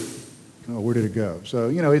towards it, you know, where did it go? So,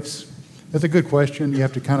 you know, that's a good question. You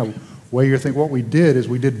have to kind of weigh your thing. What we did is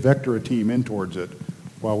we did vector a team in towards it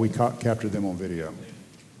while we captured them on video.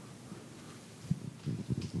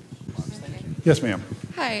 Yes, ma'am.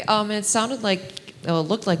 Hi. It sounded like, it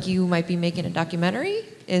looked like you might be making a documentary.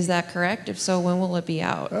 Is that correct? If so, when will it be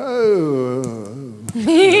out? Oh,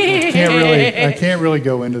 I can't really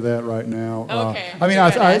go into that right now. Okay. I mean,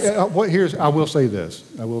 I will say this.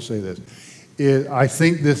 I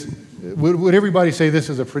think this. Would everybody say this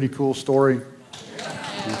is a pretty cool story?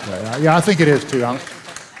 Okay. Yeah, I think it is too.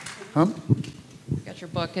 Got your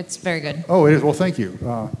book. It's very good. Oh, it is. Well, thank you.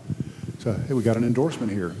 So, hey, we got an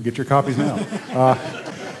endorsement here. Get your copies now.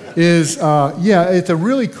 Yeah, it's a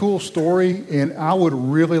really cool story, and I would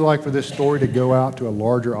really like for this story to go out to a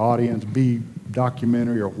larger audience, be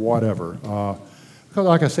documentary or whatever. Because,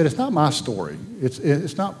 like I said, it's not my story.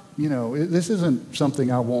 It's not, you know, this isn't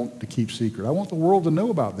something I want to keep secret. I want the world to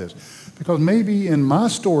know about this. Because maybe in my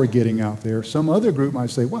story getting out there, some other group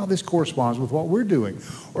might say, wow, this corresponds with what we're doing.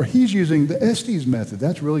 Or he's using the Estes method.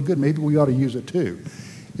 That's really good. Maybe we ought to use it too.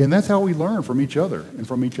 And that's how we learn from each other and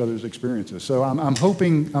from each other's experiences. So I'm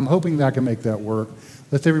hoping that I can make that work.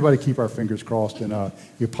 Let's everybody keep our fingers crossed and a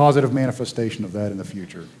positive manifestation of that in the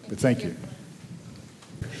future. But thank you.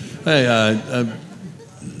 Hey,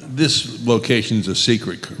 this location's a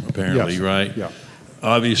secret, apparently, Yes. right? Yeah.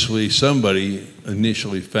 Obviously, somebody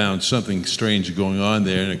initially found something strange going on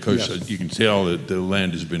there, and of course, Yes. you can tell that the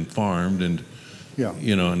land has been farmed. And Yeah.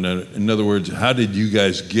 you know, in other words, how did you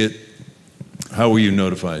guys get? How were you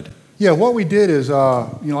notified? Yeah, what we did is, you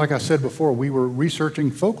know, like I said before, we were researching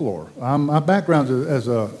folklore. My background is as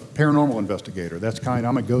a paranormal investigator.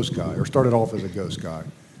 I'm a ghost guy, or started off as a ghost guy.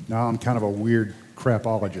 Now I'm kind of a weird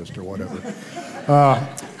crapologist or whatever.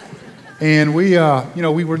 And we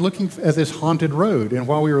were looking at this haunted road. And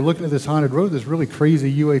while we were looking at this haunted road, this really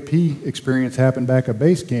crazy UAP experience happened back at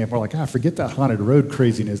base camp. We're like, forget that haunted road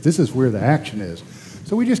craziness. This is where the action is.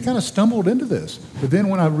 So we just kind of stumbled into this. But then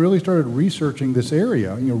when I really started researching this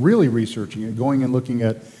area, really researching it, going and looking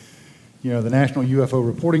at, the National UFO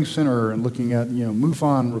Reporting Center and looking at,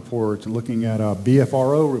 MUFON reports and looking at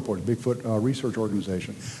BFRO reports, Bigfoot Research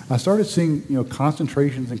Organization, I started seeing,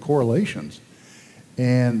 concentrations and correlations.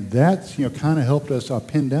 And that's, kind of helped us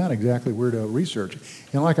pin down exactly where to research.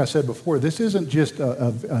 And like I said before, this isn't just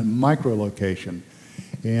a micro location.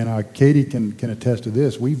 And Katie can attest to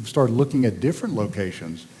this. We've started looking at different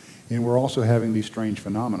locations, and we're also having these strange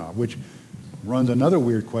phenomena, which runs another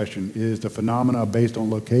weird question. Is the phenomena based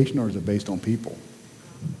on location, or is it based on people?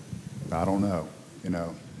 I don't know.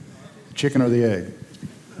 Chicken or the egg?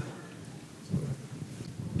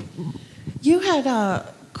 You had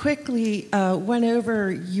quickly went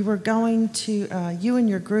over, you were going to, you and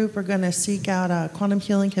your group are going to seek out a quantum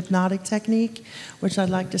healing hypnotic technique, which I'd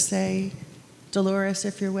like to say, Dolores,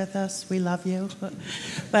 if you're with us, we love you.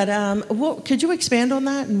 But could you expand on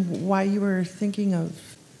that and why you were thinking of?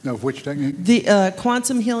 Of which technique? The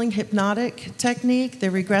quantum healing hypnotic technique, the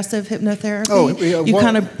regressive hypnotherapy. Oh, yeah, you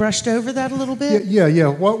kind of brushed over that a little bit? Yeah.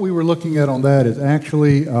 What we were looking at on that is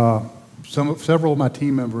actually several of my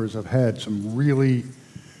team members have had some really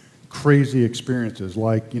crazy experiences.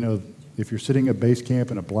 Like, if you're sitting at base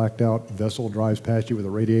camp and a blacked out vessel drives past you with a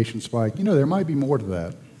radiation spike, there might be more to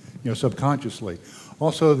that, subconsciously.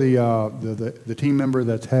 Also, the team member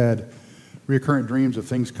that's had recurrent dreams of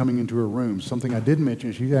things coming into her room. Something I did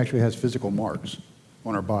mention, she actually has physical marks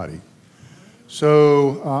on her body.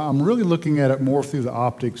 So I'm really looking at it more through the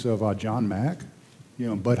optics of John Mack,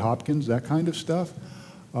 Bud Hopkins, that kind of stuff,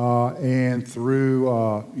 and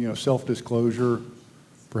through self-disclosure,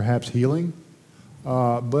 perhaps healing.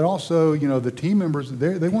 But also, the team members,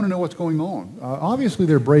 they want to know what's going on. Obviously,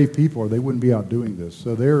 they're brave people, or they wouldn't be out doing this.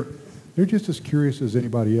 So they're just as curious as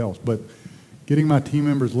anybody else. But getting my team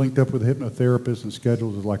members linked up with hypnotherapists and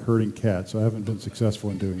schedules is like herding cats. So I haven't been successful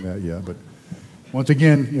in doing that yet. But once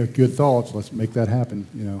again, good thoughts. Let's make that happen.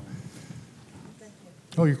 Thank you.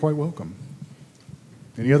 Oh, you're quite welcome.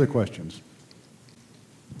 Any other questions?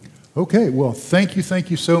 Okay, well, thank you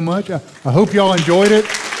so much. I hope y'all enjoyed it.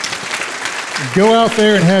 Go out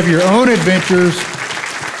there and have your own adventures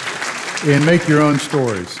and make your own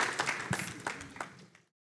stories.